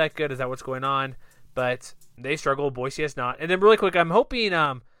they really that good? Is that what's going on? But they struggle. Boise has not. And then really quick, I'm hoping,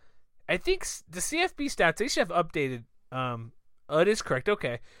 I think the CFB stats, they should have updated. It is correct.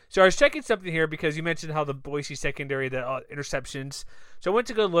 Okay. So I was checking something here because you mentioned how the Boise secondary, the interceptions. So I went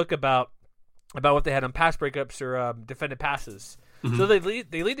to go look about what they had on pass breakups or defended passes. Mm-hmm. So they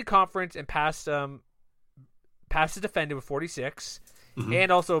lead the conference in passes defended with 46, mm-hmm.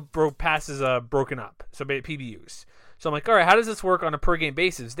 and also passes broken up, so PBUs. So I'm like, all right, how does this work on a per game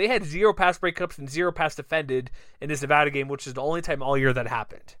basis? They had 0 pass breakups and 0 pass defended in this Nevada game, which is the only time all year that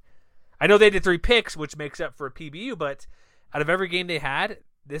happened. I know they did 3 picks, which makes up for a PBU, but out of every game they had,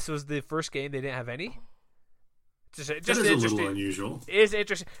 this was the first game they didn't have any. Just that is a little unusual. It is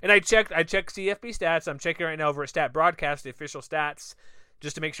interesting. And I checked CFB stats. I'm checking right now over at Stat Broadcast, the official stats,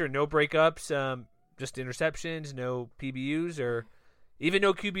 just to make sure no breakups, just interceptions, no PBUs, or even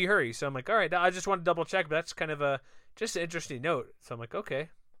no QB hurry. So I'm like, all right, I just want to double check, but that's kind of just an interesting note. So I'm like, okay.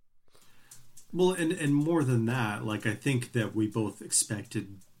 Well, and more than that, I think that we both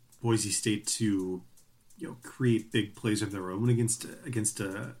expected Boise State to, create big plays of their own against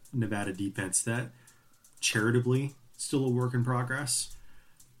a Nevada defense that charitably still a work in progress.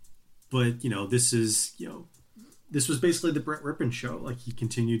 But, this is, this was basically the Brett Rippon show. He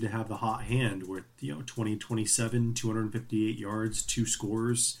continued to have the hot hand with, 20-27, 258 yards, 2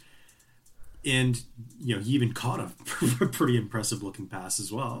 scores. And, he even caught a pretty impressive looking pass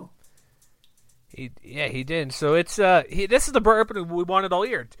as well. He did. So it's this is the Brett Rippon we wanted all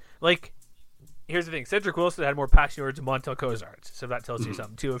year. Here's the thing: Cedric Wilson had more passing yards than Montel Cozart, so that tells you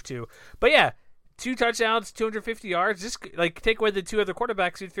something. 2 of 2, but yeah, 2 touchdowns, 250 yards. Just take away the 2 other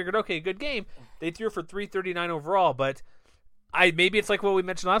quarterbacks, you'd figured, okay, good game. They threw for 339 overall, but maybe it's like what we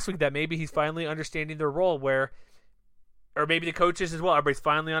mentioned last week, that maybe he's finally understanding their role, or maybe the coaches as well. Everybody's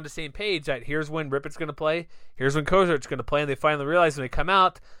finally on the same page that here's when Rippon's going to play, here's when Cozart's going to play, and they finally realize when they come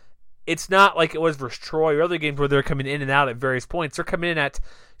out. It's not like it was versus Troy or other games where they're coming in and out at various points. They're coming in at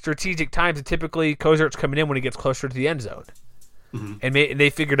strategic times, and typically Cozart's coming in when he gets closer to the end zone. Mm-hmm. And they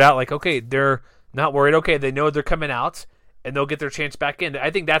figured out, okay, they're not worried. Okay, they know they're coming out, and they'll get their chance back in.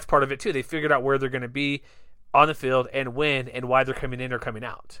 I think that's part of it, too. They figured out where they're going to be on the field and when and why they're coming in or coming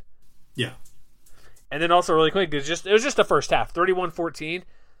out. Yeah. And then also really quick, it was just the first half, 31-14.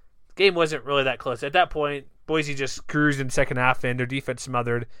 Game wasn't really that close. At that point, Boise just cruised in the second half, and their defense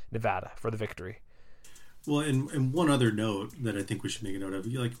smothered Nevada for the victory. Well, and one other note that I think we should make a note of,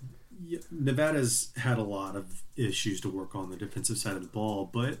 Nevada's had a lot of issues to work on the defensive side of the ball,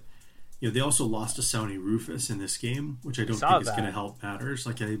 but They also lost to Sony Rufus in this game, which I don't Saw think is that. going to help matters.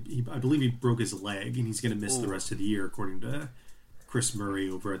 Like I believe he broke his leg, and he's going to miss the rest of the year, according to Chris Murray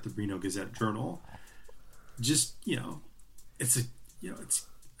over at the Reno Gazette Journal. Just it's a it's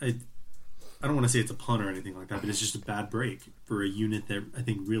I don't want to say it's a pun or anything like that, but it's just a bad break for a unit that I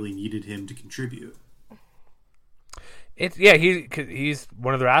think really needed him to contribute. He's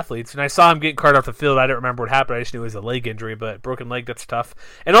one of their athletes, and I saw him getting carted off the field. I don't remember what happened. I just knew it was a leg injury, but broken leg, that's tough.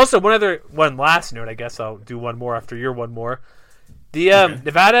 And also one last note. I guess I'll do one more after your one more. The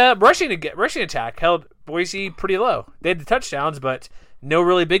Nevada rushing attack held Boise pretty low. They had the touchdowns, but no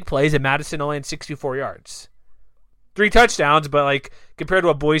really big plays, and Madison only had 64 yards. 3 touchdowns, but like compared to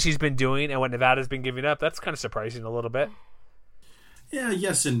what Boise's been doing and what Nevada's been giving up, that's kind of surprising a little bit. Yeah,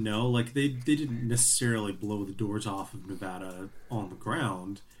 yes and no. Like they didn't necessarily blow the doors off of Nevada on the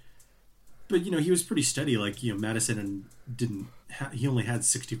ground, but he was pretty steady. Like Madison he only had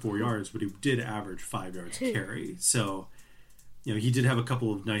 64 yards, but he did average 5 yards a carry. So he did have a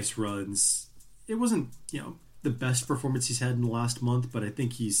couple of nice runs. It wasn't the best performance he's had in the last month, but I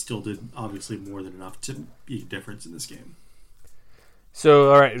think he still did obviously more than enough to be a difference in this game.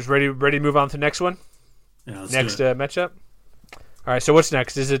 So all right, is ready to move on to the next one? Yeah, next matchup. All right, so what's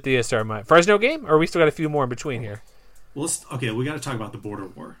next? Is it the Fresno game, or we still got a few more in between here? Well, we got to talk about the border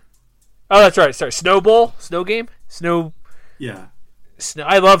war. Oh, that's right. Sorry, Snow Bowl, snow game, snow. Yeah, snow.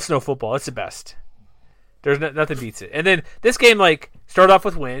 I love snow football. It's the best. There's nothing beats it. And then this game started off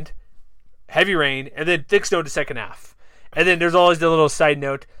with wind, heavy rain, and then thick snow to second half. And then there's always the little side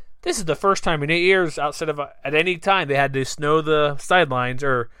note. This is the first time in 8 years, outside of at any time, they had to snow the sidelines,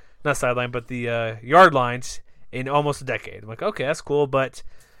 or not sideline, but the yard lines in almost a decade. I'm like, okay, that's cool, but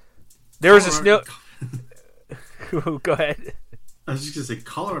there was a snow. Go ahead. I was just gonna say,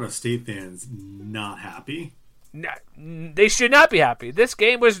 Colorado State fans not happy. They should not be happy. This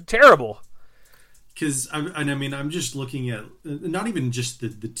game was terrible. Because I'm just looking at not even just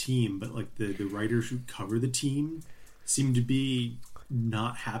the team, but like the writers who cover the team seem to be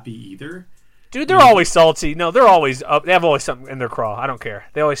not happy either. Dude, they're always salty. No, they're always up. They have always something in their craw. I don't care.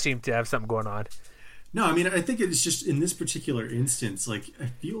 They always seem to have something going on. No, I think it's just in this particular instance, like I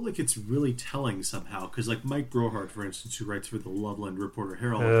feel like it's really telling somehow. Because like Mike Brohart, for instance, who writes for the Loveland Reporter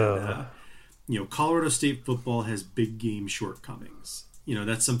Herald, Colorado State football has big game shortcomings.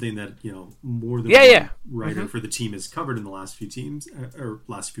 That's something that more than one writer for the team has covered in the last few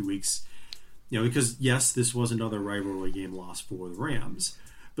weeks. Because yes, this was another rivalry game loss for the Rams.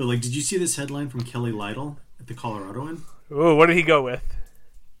 But like, did you see this headline from Kelly Lytle at the Coloradoan? Oh, what did he go with?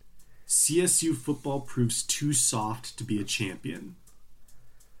 CSU football proves too soft to be a champion.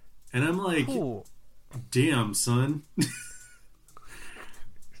 And I'm like, ooh. Damn, son.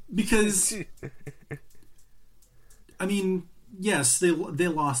 Because, yes, they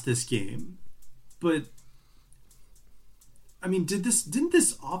lost this game, but didn't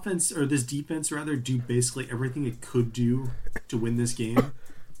this offense, or this defense rather, do basically everything it could do to win this game?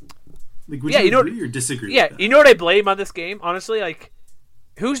 Like, would you agree or disagree? Yeah, with that? You know what I blame on this game, honestly? Like,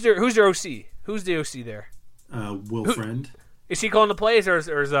 who's their OC? Who's the OC there? Will Friend. Is he calling the plays, or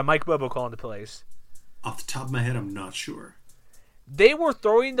is Mike Bobo calling the plays? Off the top of my head, I'm not sure. They did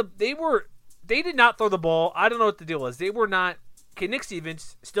not throw the ball. I don't know what the deal was. They were not. Okay, Nick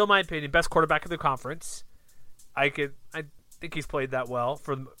Stevens, still in my opinion, best quarterback of the conference. I think he's played that well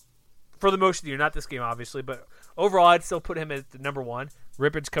for the most of the year. Not this game, obviously, but overall, I'd still put him as the number one.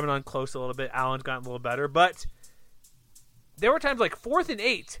 Rippen's coming on close a little bit. Allen's gotten a little better, but there were times like 4th and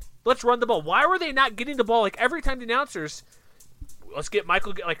 8. Let's run the ball. Why were they not getting the ball? Like every time the announcers, let's get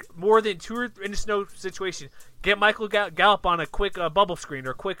Michael like more than 2 in a snow situation. Get Michael Gallup on a quick bubble screen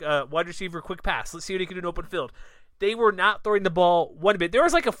or quick wide receiver quick pass. Let's see what he can do in open field. They were not throwing the ball one bit. There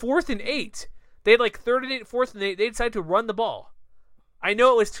was like a 4th and 8. They had like 3rd and 8, 4th and 8. They decided to run the ball. I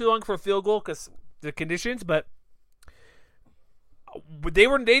know it was too long for a field goal because the conditions, but they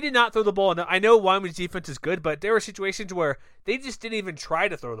did not throw the ball. Now, I know Wyoming's defense is good, but there were situations where they just didn't even try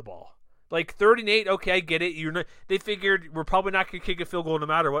to throw the ball. Like 3rd and 8, okay, I get it. They figured we're probably not going to kick a field goal no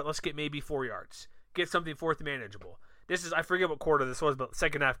matter what. Let's get maybe 4 yards. Get something 4th and manageable. I forget what quarter this was, but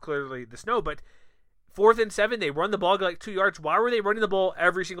second half clearly the snow. But 4th and 7, they run the ball, get like 2 yards. Why were they running the ball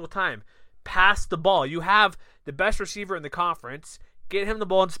every single time? Pass the ball. You have the best receiver in the conference. Get him the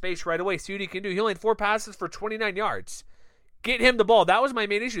ball in space right away. See what he can do. He only had 4 passes for 29 yards. Get him the ball. That was my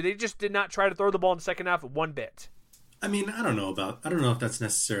main issue. They just did not try to throw the ball in the second half one bit. I don't know if that's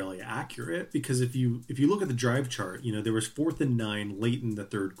necessarily accurate, because if you look at the drive chart, there was 4th and 9 late in the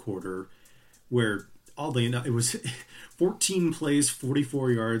third quarter where it was 14 plays,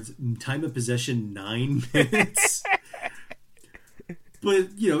 44 yards, time of possession 9 minutes. But,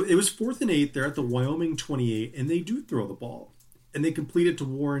 it was 4th and 8. They're at the Wyoming 28, and they do throw the ball. And they complete it to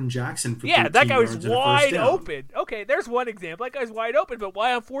Warren Jackson for 13 that guy was yards and a wide first down. open. Okay, there's one example. That guy's wide open, but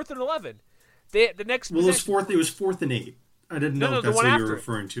why on 4th and 11? The next Well, it was 4th and 8. I didn't know if that's what you were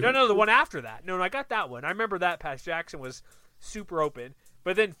referring to. No, the one after that. No, I got that one. I remember that pass. Jackson was super open.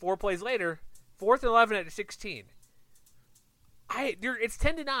 But then 4 plays later, 4th and 11 at 16. It's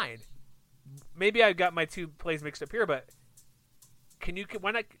 10-9. Maybe I got my 2 plays mixed up here, but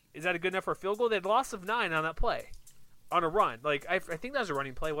why not? Is that a good enough for a field goal? They had loss of 9 on that play, on a run. Like I think that was a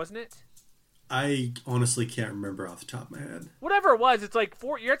running play, wasn't it? I honestly can't remember off the top of my head. Whatever it was, it's like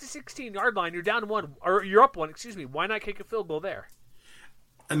 4. You're at the 16-yard line. You're down 1, or you're up 1. Excuse me. Why not kick a field goal there?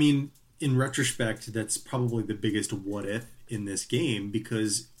 I mean, in retrospect, that's probably the biggest what if in this game,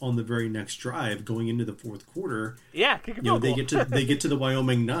 because on the very next drive, going into the fourth quarter, kick a field goal. they get to the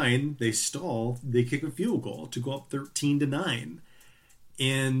Wyoming 9, they stall, they kick a field goal to go up 13-9,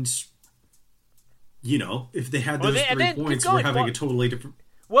 and if they had those 3 points, we're having a totally different.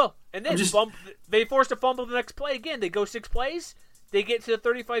 Well, and then they forced a fumble the next play again. They go 6 plays. They get to the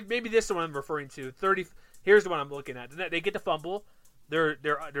 35. Maybe this is the one I'm referring to. 30. Here's the one I'm looking at. They get the fumble. They're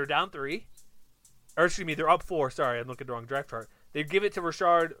down 3. Or excuse me, they're up 4. Sorry, I'm looking at the wrong draft chart. They give it to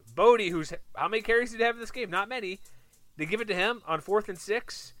Rashard Bodie, who's how many carries did he have in this game? Not many. They give it to him on 4th and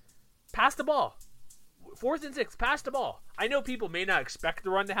 6. Pass the ball. 4th and 6. Pass the ball. I know people may not expect the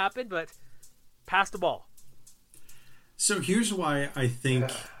run to happen, but pass the ball. So here's why I think.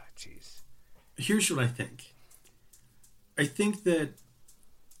 Here's what I think. I think that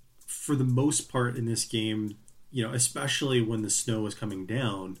for the most part in this game, especially when the snow was coming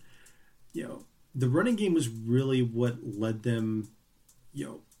down, the running game was really what led them,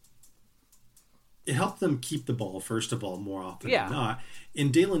 it helped them keep the ball, first of all, more often than not.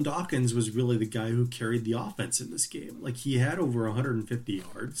 And Dalen Dawkins was really the guy who carried the offense in this game. Like, he had over 150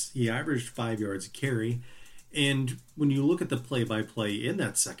 yards. He averaged 5 yards a carry. And when you look at the play-by-play in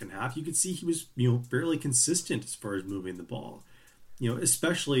that second half, you could see he was, fairly consistent as far as moving the ball.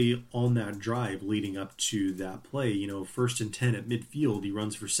 Especially on that drive leading up to that play, 1st and 10 at midfield, he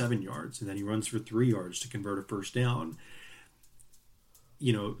runs for 7 yards, and then he runs for 3 yards to convert a first down.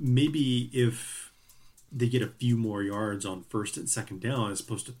 Maybe if they get a few more yards on 1st and 2nd down as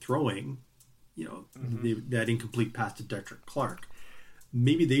opposed to throwing, that incomplete pass to Detrick Clark,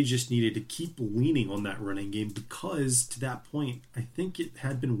 maybe they just needed to keep leaning on that running game, because to that point, I think it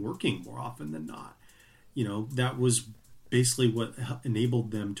had been working more often than not. That was basically what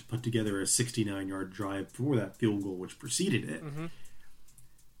enabled them to put together a 69-yard drive for that field goal, which preceded it. Mm-hmm.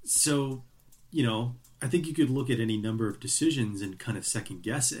 So, I think you could look at any number of decisions and kind of second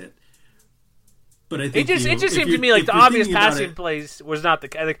guess it. But I think it just seemed to me like the obvious passing plays was not the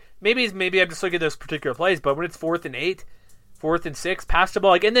like maybe I'm just looking at those particular plays, but when it's 4th and 8, 4th and 6, pass the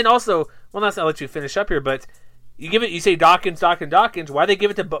ball, and then also, well, I'll let you finish up here, but you say Dawkins. Why they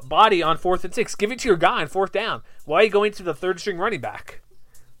give it to Bodie on 4th and 6? Give it to your guy on 4th down. Why are you going to the 3rd string running back?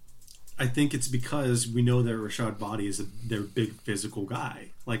 I think it's because we know that Rashad Bodie is their big physical guy.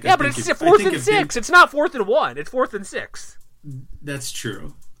 Like, but it's 4th and 6. It's not 4th and 1. It's 4th and 6. That's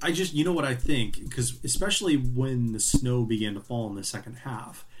true. I just, what I think, because especially when the snow began to fall in the second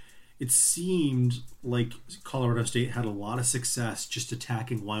half, it seemed like Colorado State had a lot of success just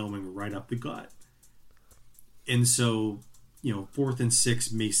attacking Wyoming right up the gut. And so, 4th and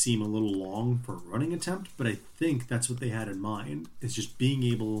 6 may seem a little long for a running attempt, but I think that's what they had in mind, is just being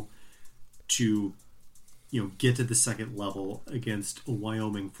able to, get to the second level against a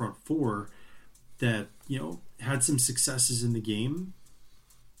Wyoming front four that, had some successes in the game,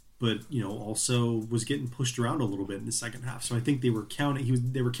 but, also was getting pushed around a little bit in the second half. So I think they were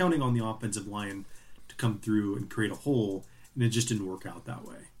counting on the offensive line to come through and create a hole, and it just didn't work out that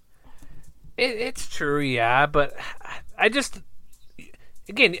way. It's true, yeah, but I just,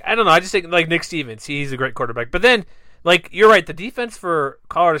 again, I don't know. I just think, like, Nick Stevens, he's a great quarterback. But then, like, you're right, the defense for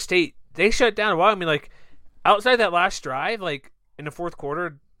Colorado State, they shut down a while. I mean, like, outside that last drive, like, in the fourth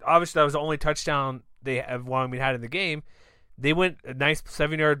quarter, obviously that was the only touchdown Wyoming had in the game. They went a nice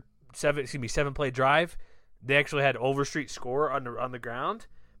 7-play drive. They actually had Overstreet score on the ground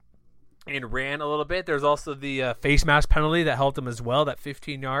and ran a little bit. There's also the face mask penalty that helped them as well, that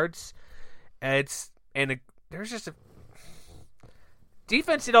 15 yards. There's just a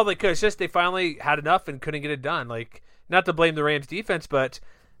defense did all they could. It's just they finally had enough and couldn't get it done. Like, not to blame the Rams defense, but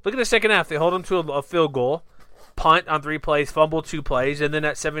look at the second half. They hold them to a field goal, punt on 3 plays, fumble 2 plays, and then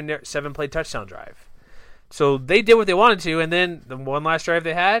that 7-play touchdown drive. So they did what they wanted to, and then the one last drive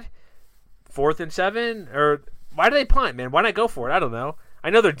they had, 4th and 7, or why do they punt, man? Why not go for it? I don't know. I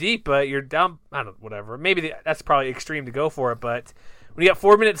know they're deep, but you're down. I don't know, whatever. Maybe that's probably extreme to go for it, but when you got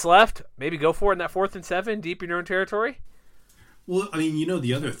 4 minutes left, maybe go for it in that 4th and 7, deep in your own territory. Well, I mean,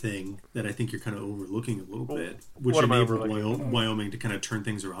 the other thing that I think you're kind of overlooking a little bit, which What am I enabled overlooking? Wyoming to kind of turn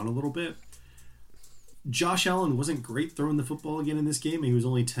things around a little bit. Josh Allen wasn't great throwing the football again in this game. He was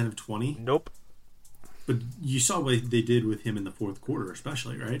only 10 of 20. Nope. But you saw what they did with him in the fourth quarter,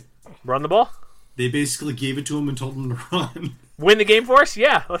 especially, right? Run the ball. They basically gave it to him and told him to run. Win the game for us?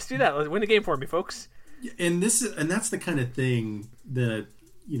 Yeah, let's do that. Let's win the game for me, folks. And that's the kind of thing that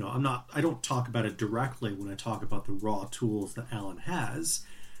I don't talk about it directly when I talk about the raw tools that Allen has.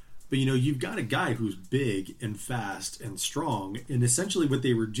 But you've got a guy who's big and fast and strong, and essentially what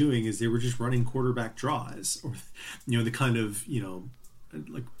they were doing is they were just running quarterback draws, or the kind of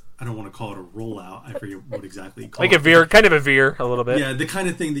like, I don't want to call it a rollout. I forget what exactly you call like it. a veer, kind of a veer, a little bit. Yeah, the kind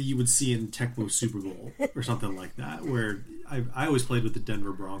of thing that you would see in Tecmo Super Bowl or something like that, where I always played with the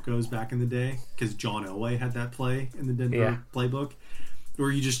Denver Broncos back in the day because John Elway had that play in the Denver playbook, where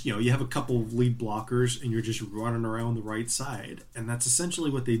you just, you have a couple of lead blockers and you're just running around the right side. And that's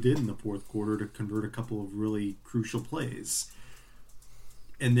essentially what they did in the fourth quarter to convert a couple of really crucial plays.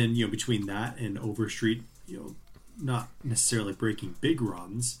 And then, between that and Overstreet, not necessarily breaking big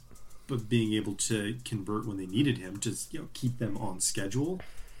runs, but being able to convert when they needed him to keep them on schedule.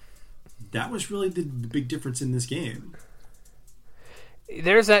 That was really the big difference in this game.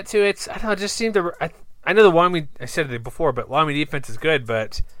 There's that too. It's, I don't know, it just seemed to. I know the Wyoming, I said it before, but Wyoming defense is good,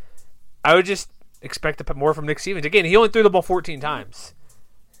 but I would just expect to put more from Nick Stevens. Again, he only threw the ball 14 times.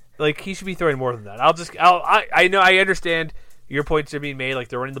 Like, he should be throwing more than that. I know, I understand your points are being made, like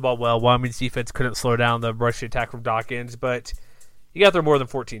they're running the ball well. Wyoming's defense couldn't slow down the rush attack from Dawkins, but you got to throw more than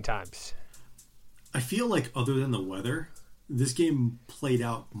 14 times. I feel like other than the weather, this game played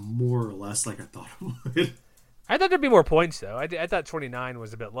out more or less like I thought it would. I thought there'd be more points, though. I thought 29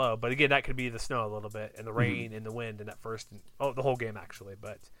 was a bit low, but again, that could be the snow a little bit, and the rain, and the wind, and that first, the whole game actually.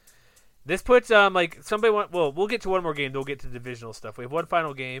 But this puts we'll get to one more game. Then we'll get to the divisional stuff. We have one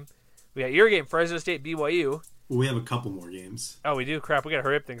final game. We got your game, Fresno State BYU. Well, we have a couple more games. Oh, we do. Crap, we gotta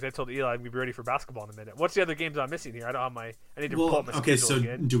hurry up things. I told Eli I'm gonna be ready for basketball in a minute. What's the other games I'm missing here? I don't have my. I need to pull up my schedule so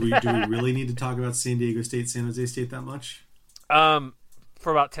again. do we really need to talk about San Diego State, San Jose State that much?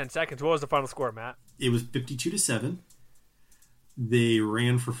 For about 10 seconds. What was the final score, Matt? It was 52-7. They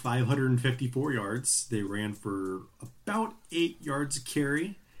ran for 554 yards. They ran for about 8 yards a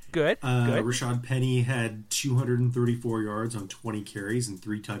carry. Good. Good. Rashad Penny had 234 yards on 20 carries and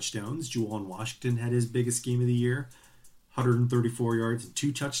 3 touchdowns. Juwan Washington had his biggest game of the year, 134 yards and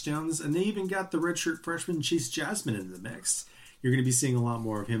 2 touchdowns. And they even got the redshirt freshman Chase Jasmine into the mix. You're going to be seeing a lot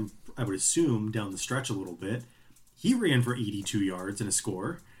more of him, I would assume, down the stretch a little bit. He ran for 82 yards and a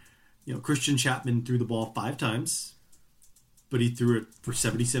score. Christian Chapman threw the ball 5 times, but he threw it for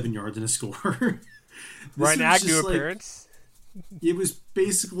 77 yards and a score. Ryan Agnew appearance. It was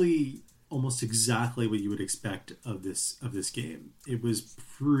basically almost exactly what you would expect of this game. It was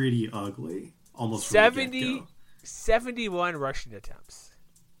pretty ugly, almost from the get-go. 71 rushing attempts.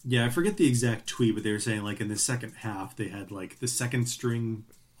 Yeah, I forget the exact tweet, but they were saying like in the second half they had like the second string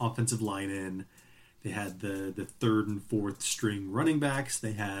offensive line in. They had the third and fourth string running backs.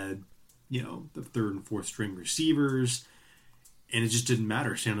 They had, the third and fourth string receivers. And it just didn't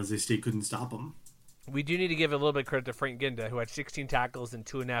matter. San Jose State couldn't stop them. We do need to give a little bit of credit to Frank Ginda, who had 16 tackles and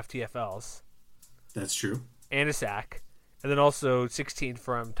 2.5 TFLs. That's true. And a sack. And then also 16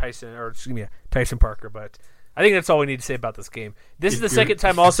 from Tyson Parker. But I think that's all we need to say about this game. This is the second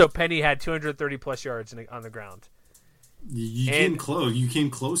time also Penny had 230-plus yards on the ground. You came close. You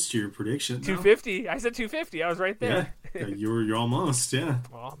came close to your prediction. 250. I said 250. I was right there. Yeah, you're almost. Yeah,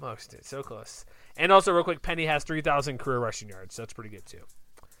 almost. It's so close. And also, real quick, Penny has 3,000 career rushing yards. So that's pretty good too.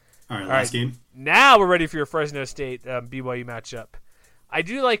 All right, last game. Now we're ready for your Fresno State BYU matchup. I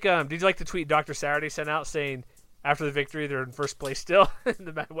do like. Did you like the tweet Dr. Saturday sent out saying after the victory they're in first place still in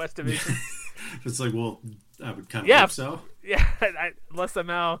the West Division? It's like, well, I would kind of hope so. Yeah, unless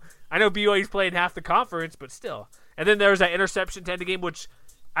somehow I know BYU's playing half the conference, but still. And then there was that interception to end the game, which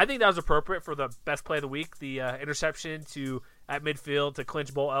I think that was appropriate for the best play of the week. The interception at midfield to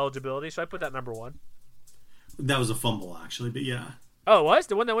clinch bowl eligibility. So I put that number 1. That was a fumble, actually, but yeah. Oh, it was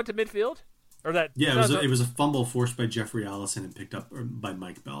the one that went to midfield, or that? Yeah, it was a fumble forced by Jeffrey Allison and picked up by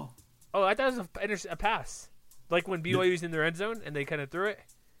Mike Bell. Oh, I thought it was a pass, like when BYU's in their end zone and they kind of threw it.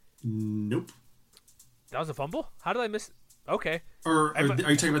 Nope. That was a fumble. How did I miss? Okay. Or are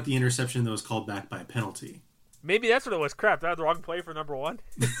you talking about the interception that was called back by a penalty? Maybe that's what it was. Crap, did I have the wrong play for number 1?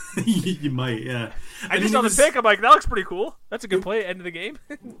 You might, yeah. I just saw the pick. I'm like, that looks pretty cool. That's a good play at the end of the game.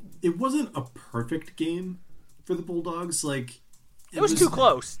 It wasn't a perfect game for the Bulldogs. Like it was too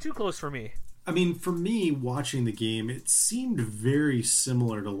close. Too close for me. I mean, for me, watching the game, it seemed very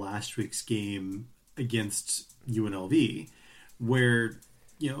similar to last week's game against UNLV, where,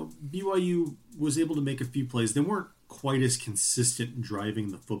 BYU was able to make a few plays. They weren't quite as consistent driving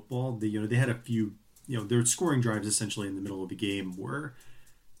the football. They had a few, their scoring drives essentially in the middle of the game were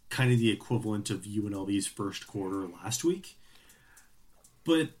kind of the equivalent of UNLV's first quarter last week.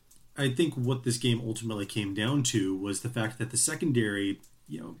 But I think what this game ultimately came down to was the fact that the secondary,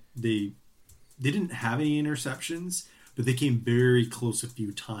 they didn't have any interceptions, but they came very close a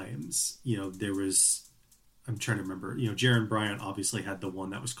few times. There was, I'm trying to remember, Jaron Bryant obviously had the one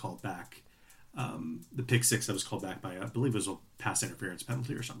that was called back. The pick six that was called back by, I believe it was a pass interference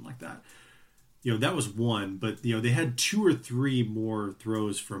penalty or something like that. That was one, but, they had two or three more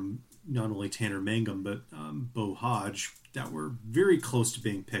throws from not only Tanner Mangum, but Bo Hodge that were very close to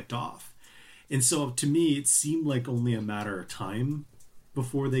being picked off. And so to me, it seemed like only a matter of time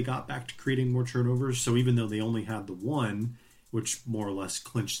before they got back to creating more turnovers. So even though they only had the one, which more or less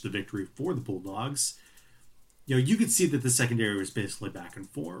clinched the victory for the Bulldogs, you could see that the secondary was basically back in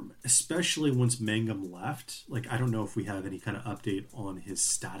form, especially once Mangum left. Like, I don't know if we have any kind of update on his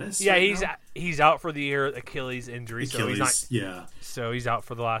status. Yeah, right he's out for the year, Achilles injury. Yeah. So he's out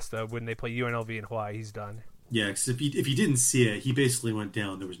for the last, when they play UNLV in Hawaii, he's done. Yeah, because if you didn't see it, he basically went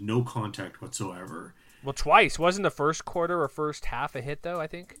down. There was no contact whatsoever. Well, twice. Wasn't the first quarter or first half a hit, though, I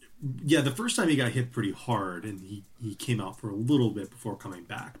think? Yeah, the first time he got hit pretty hard, and he came out for a little bit before coming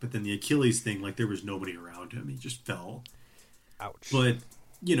back. But then the Achilles thing, like, there was nobody around him. He just fell. Ouch. But,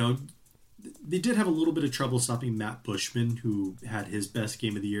 they did have a little bit of trouble stopping Matt Bushman, who had his best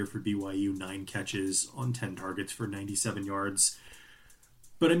game of the year for BYU, 9 catches on 10 targets for 97 yards.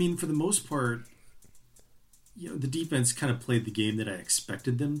 But, I mean, for the most part, the defense kind of played the game that I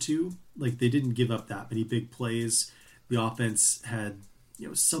expected them to. Like, they didn't give up that many big plays. The offense had,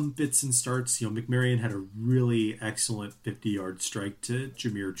 some bits and starts. McMarion had a really excellent 50-yard strike to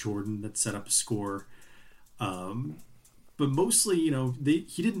Jameer Jordan that set up a score. But mostly,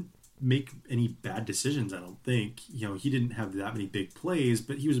 he didn't make any bad decisions, I don't think. He didn't have that many big plays,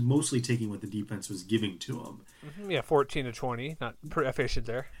 but he was mostly taking what the defense was giving to him. Mm-hmm. Yeah, 14 to 20. Not pretty efficient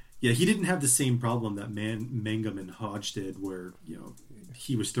there. Yeah, he didn't have the same problem that Mangum and Hodge did, where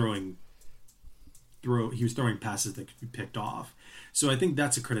he was throwing passes that could be picked off. So I think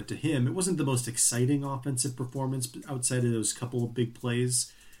that's a credit to him. It wasn't the most exciting offensive performance outside of those couple of big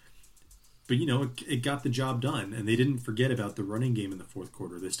plays, but it got the job done. And they didn't forget about the running game in the fourth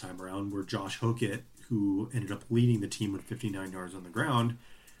quarter this time around, where Josh Hokett, who ended up leading the team with 59 yards on the ground,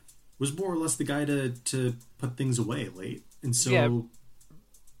 was more or less the guy to put things away late. And so. Yeah.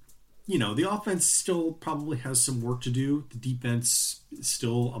 The offense still probably has some work to do. The defense is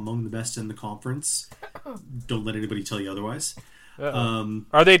still among the best in the conference. Don't let anybody tell you otherwise.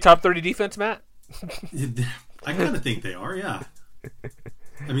 Are they top 30 defense, Matt? I kind of think they are, yeah.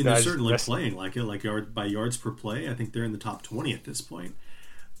 I mean, they're certainly playing like it, like by yards per play. I think they're in the top 20 at this point.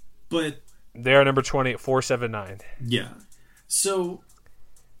 But they are number 20 at 479. Yeah. So,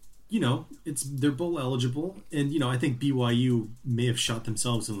 they're bowl eligible, and I think BYU may have shot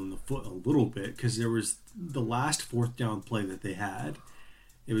themselves in the foot a little bit, because there was the last fourth down play that they had.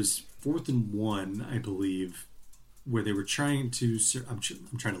 It was 4th and 1, I believe, where they were trying to. I'm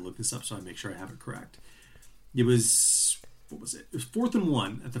trying to look this up so I make sure I have it correct. It was It was 4th and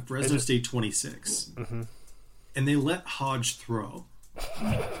 1 at the Fresno State 26, and they let Hodge throw.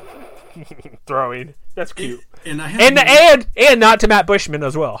 Throwing, that's cute, and not to Matt Bushman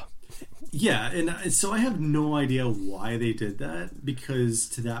as well. Yeah, and so I have no idea why they did that, because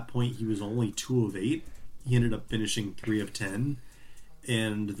to that point he was only 2 of 8. He ended up finishing 3 of 10,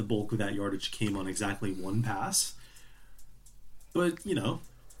 and the bulk of that yardage came on exactly 1 pass. But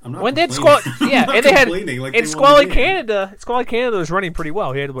I'm not. When they had and they had in Squally Canada. Squally Canada was running pretty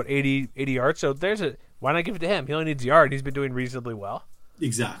well. He had 80 yards. So why not give it to him? He only needs a yard. He's been doing reasonably well.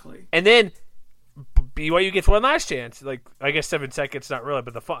 Exactly. And then BYU gets one last chance. Like, I guess 7 seconds, not really,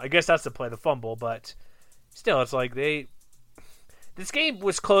 but I guess that's the play, the fumble. But still, it's like this game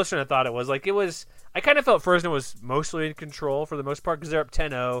was closer than I thought it was. Like, it was. I kind of felt Fresno was mostly in control for the most part, because they're up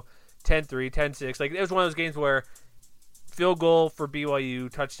 10-0, 10-3, 10-6. Like, it was one of those games where field goal for BYU,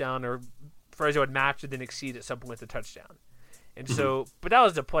 touchdown, or Fresno would match and then exceed at some point with the touchdown. And so, but that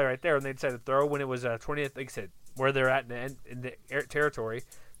was the play right there when they decided to throw, when it was 20th, like I said, where they're at in the territory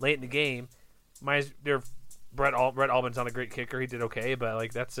late in the game. Brett Albin's not a great kicker. He did okay, but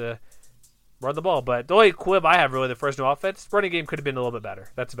like that's run the ball. But the only quib I have really the Fresno offense, running game could have been a little bit better.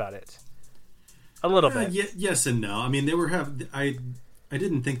 That's about it. A little bit. Yes and no. I mean, I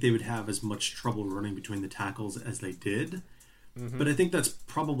didn't think they would have as much trouble running between the tackles as they did, But I think that's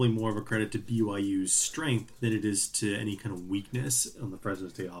probably more of a credit to BYU's strength than it is to any kind of weakness on the Fresno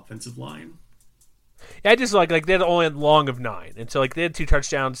State offensive line. Yeah, I just like they had only long of 9, and so like they had 2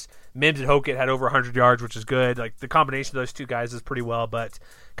 touchdowns. Mims and Hokett had over 100 yards, which is good. Like the combination of those 2 guys is pretty well, but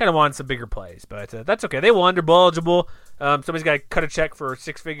kind of wanted some bigger plays. But that's okay. They will under bowl eligible. Somebody's got to cut a check for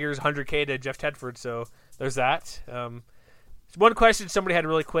 6 figures, $100K to Jeff Tedford. So there's that. One question somebody had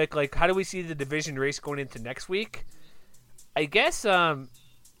really quick, like how do we see the division race going into next week? I guess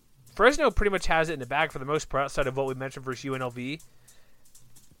Fresno pretty much has it in the bag for the most part, outside of what we mentioned versus UNLV.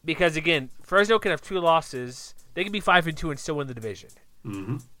 Because again, Fresno can have 2 losses. They can be 5-2 and still win the division.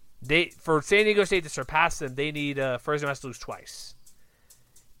 Mm-hmm. For San Diego State to surpass them, they need Fresno has to lose twice.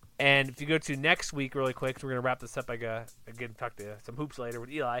 And if you go to next week really quick, so we're going to wrap this up. Again, talk to some hoops later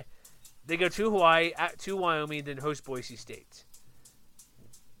with Eli. They go to Hawaii, to Wyoming, then host Boise State.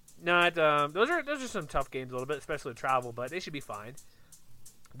 Not those are some tough games a little bit, especially travel, but they should be fine.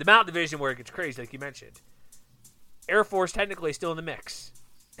 The Mountain Division where it gets crazy, like you mentioned. Air Force technically still in the mix,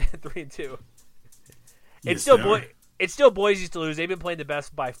 3-2. It's still Boise's to lose. They've been playing the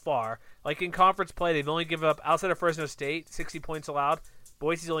best by far. Like in conference play, they've only given up outside of Fresno State 60 points allowed.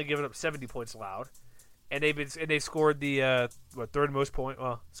 Boise's only given up 70 points allowed, and they've scored the third most point.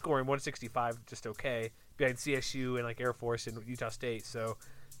 Well, scoring 165, just okay behind CSU and like Air Force and Utah State. So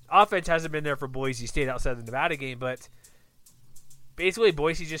offense hasn't been there for Boise State outside of the Nevada game, but basically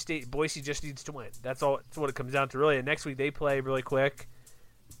Boise just needs to win. That's all. That's what it comes down to really. And next week they play really quick.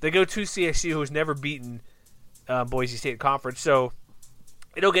 They go to CSU, who's never beaten Boise State conference. So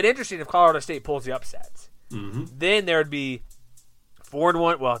it'll get interesting if Colorado State pulls the upset. Mm-hmm. Then there would be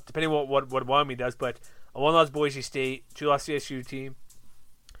 4-1. Well, depending on what Wyoming does, but a 1-loss Boise State, 2-loss CSU team,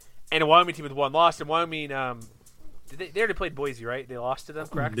 and a Wyoming team with 1 loss. And Wyoming, they already played Boise, right? They lost to them,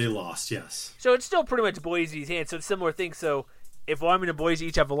 correct? They lost, yes. So it's still pretty much Boise's hand. So it's a similar thing. So if Wyoming and Boise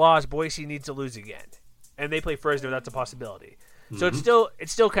each have a loss, Boise needs to lose again, and they play Fresno. That's a possibility. So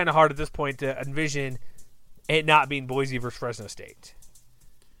it's still kind of hard at this point to envision it not being Boise versus Fresno State.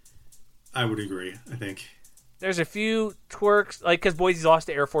 I would agree. I think there's a few twerks, like because Boise's lost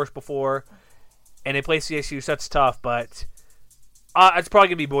to Air Force before, and they play CSU, so that's tough. But it's probably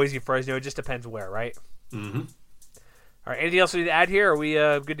gonna be Boise Fresno. It just depends where, right? Mm-hmm. All right. Anything else we need to add here? Are we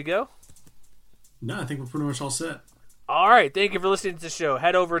good to go? No, I think we're pretty much all set. All right. Thank you for listening to the show.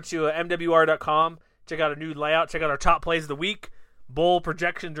 Head over to MWR.com. Check out a new layout. Check out our top plays of the week. Bowl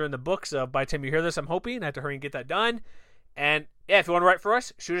projections are in the books. By the time you hear this, I'm hoping I have to hurry and get that done. And yeah, if you want to write for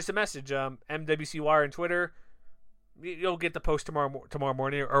us, shoot us a message. MWC Wire on Twitter. You'll get the post tomorrow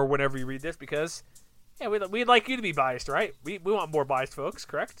morning or whenever you read this because yeah, we'd like you to be biased, right? We want more biased folks,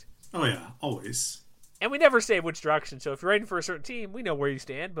 correct? Oh yeah, always. And we never say which direction. So if you're writing for a certain team, we know where you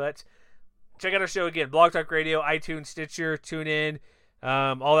stand. But check out our show again: Blog Talk Radio, iTunes, Stitcher, TuneIn,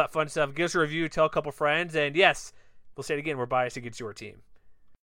 all that fun stuff. Give us a review, tell a couple friends, and yes, we'll say it again: we're biased against your team.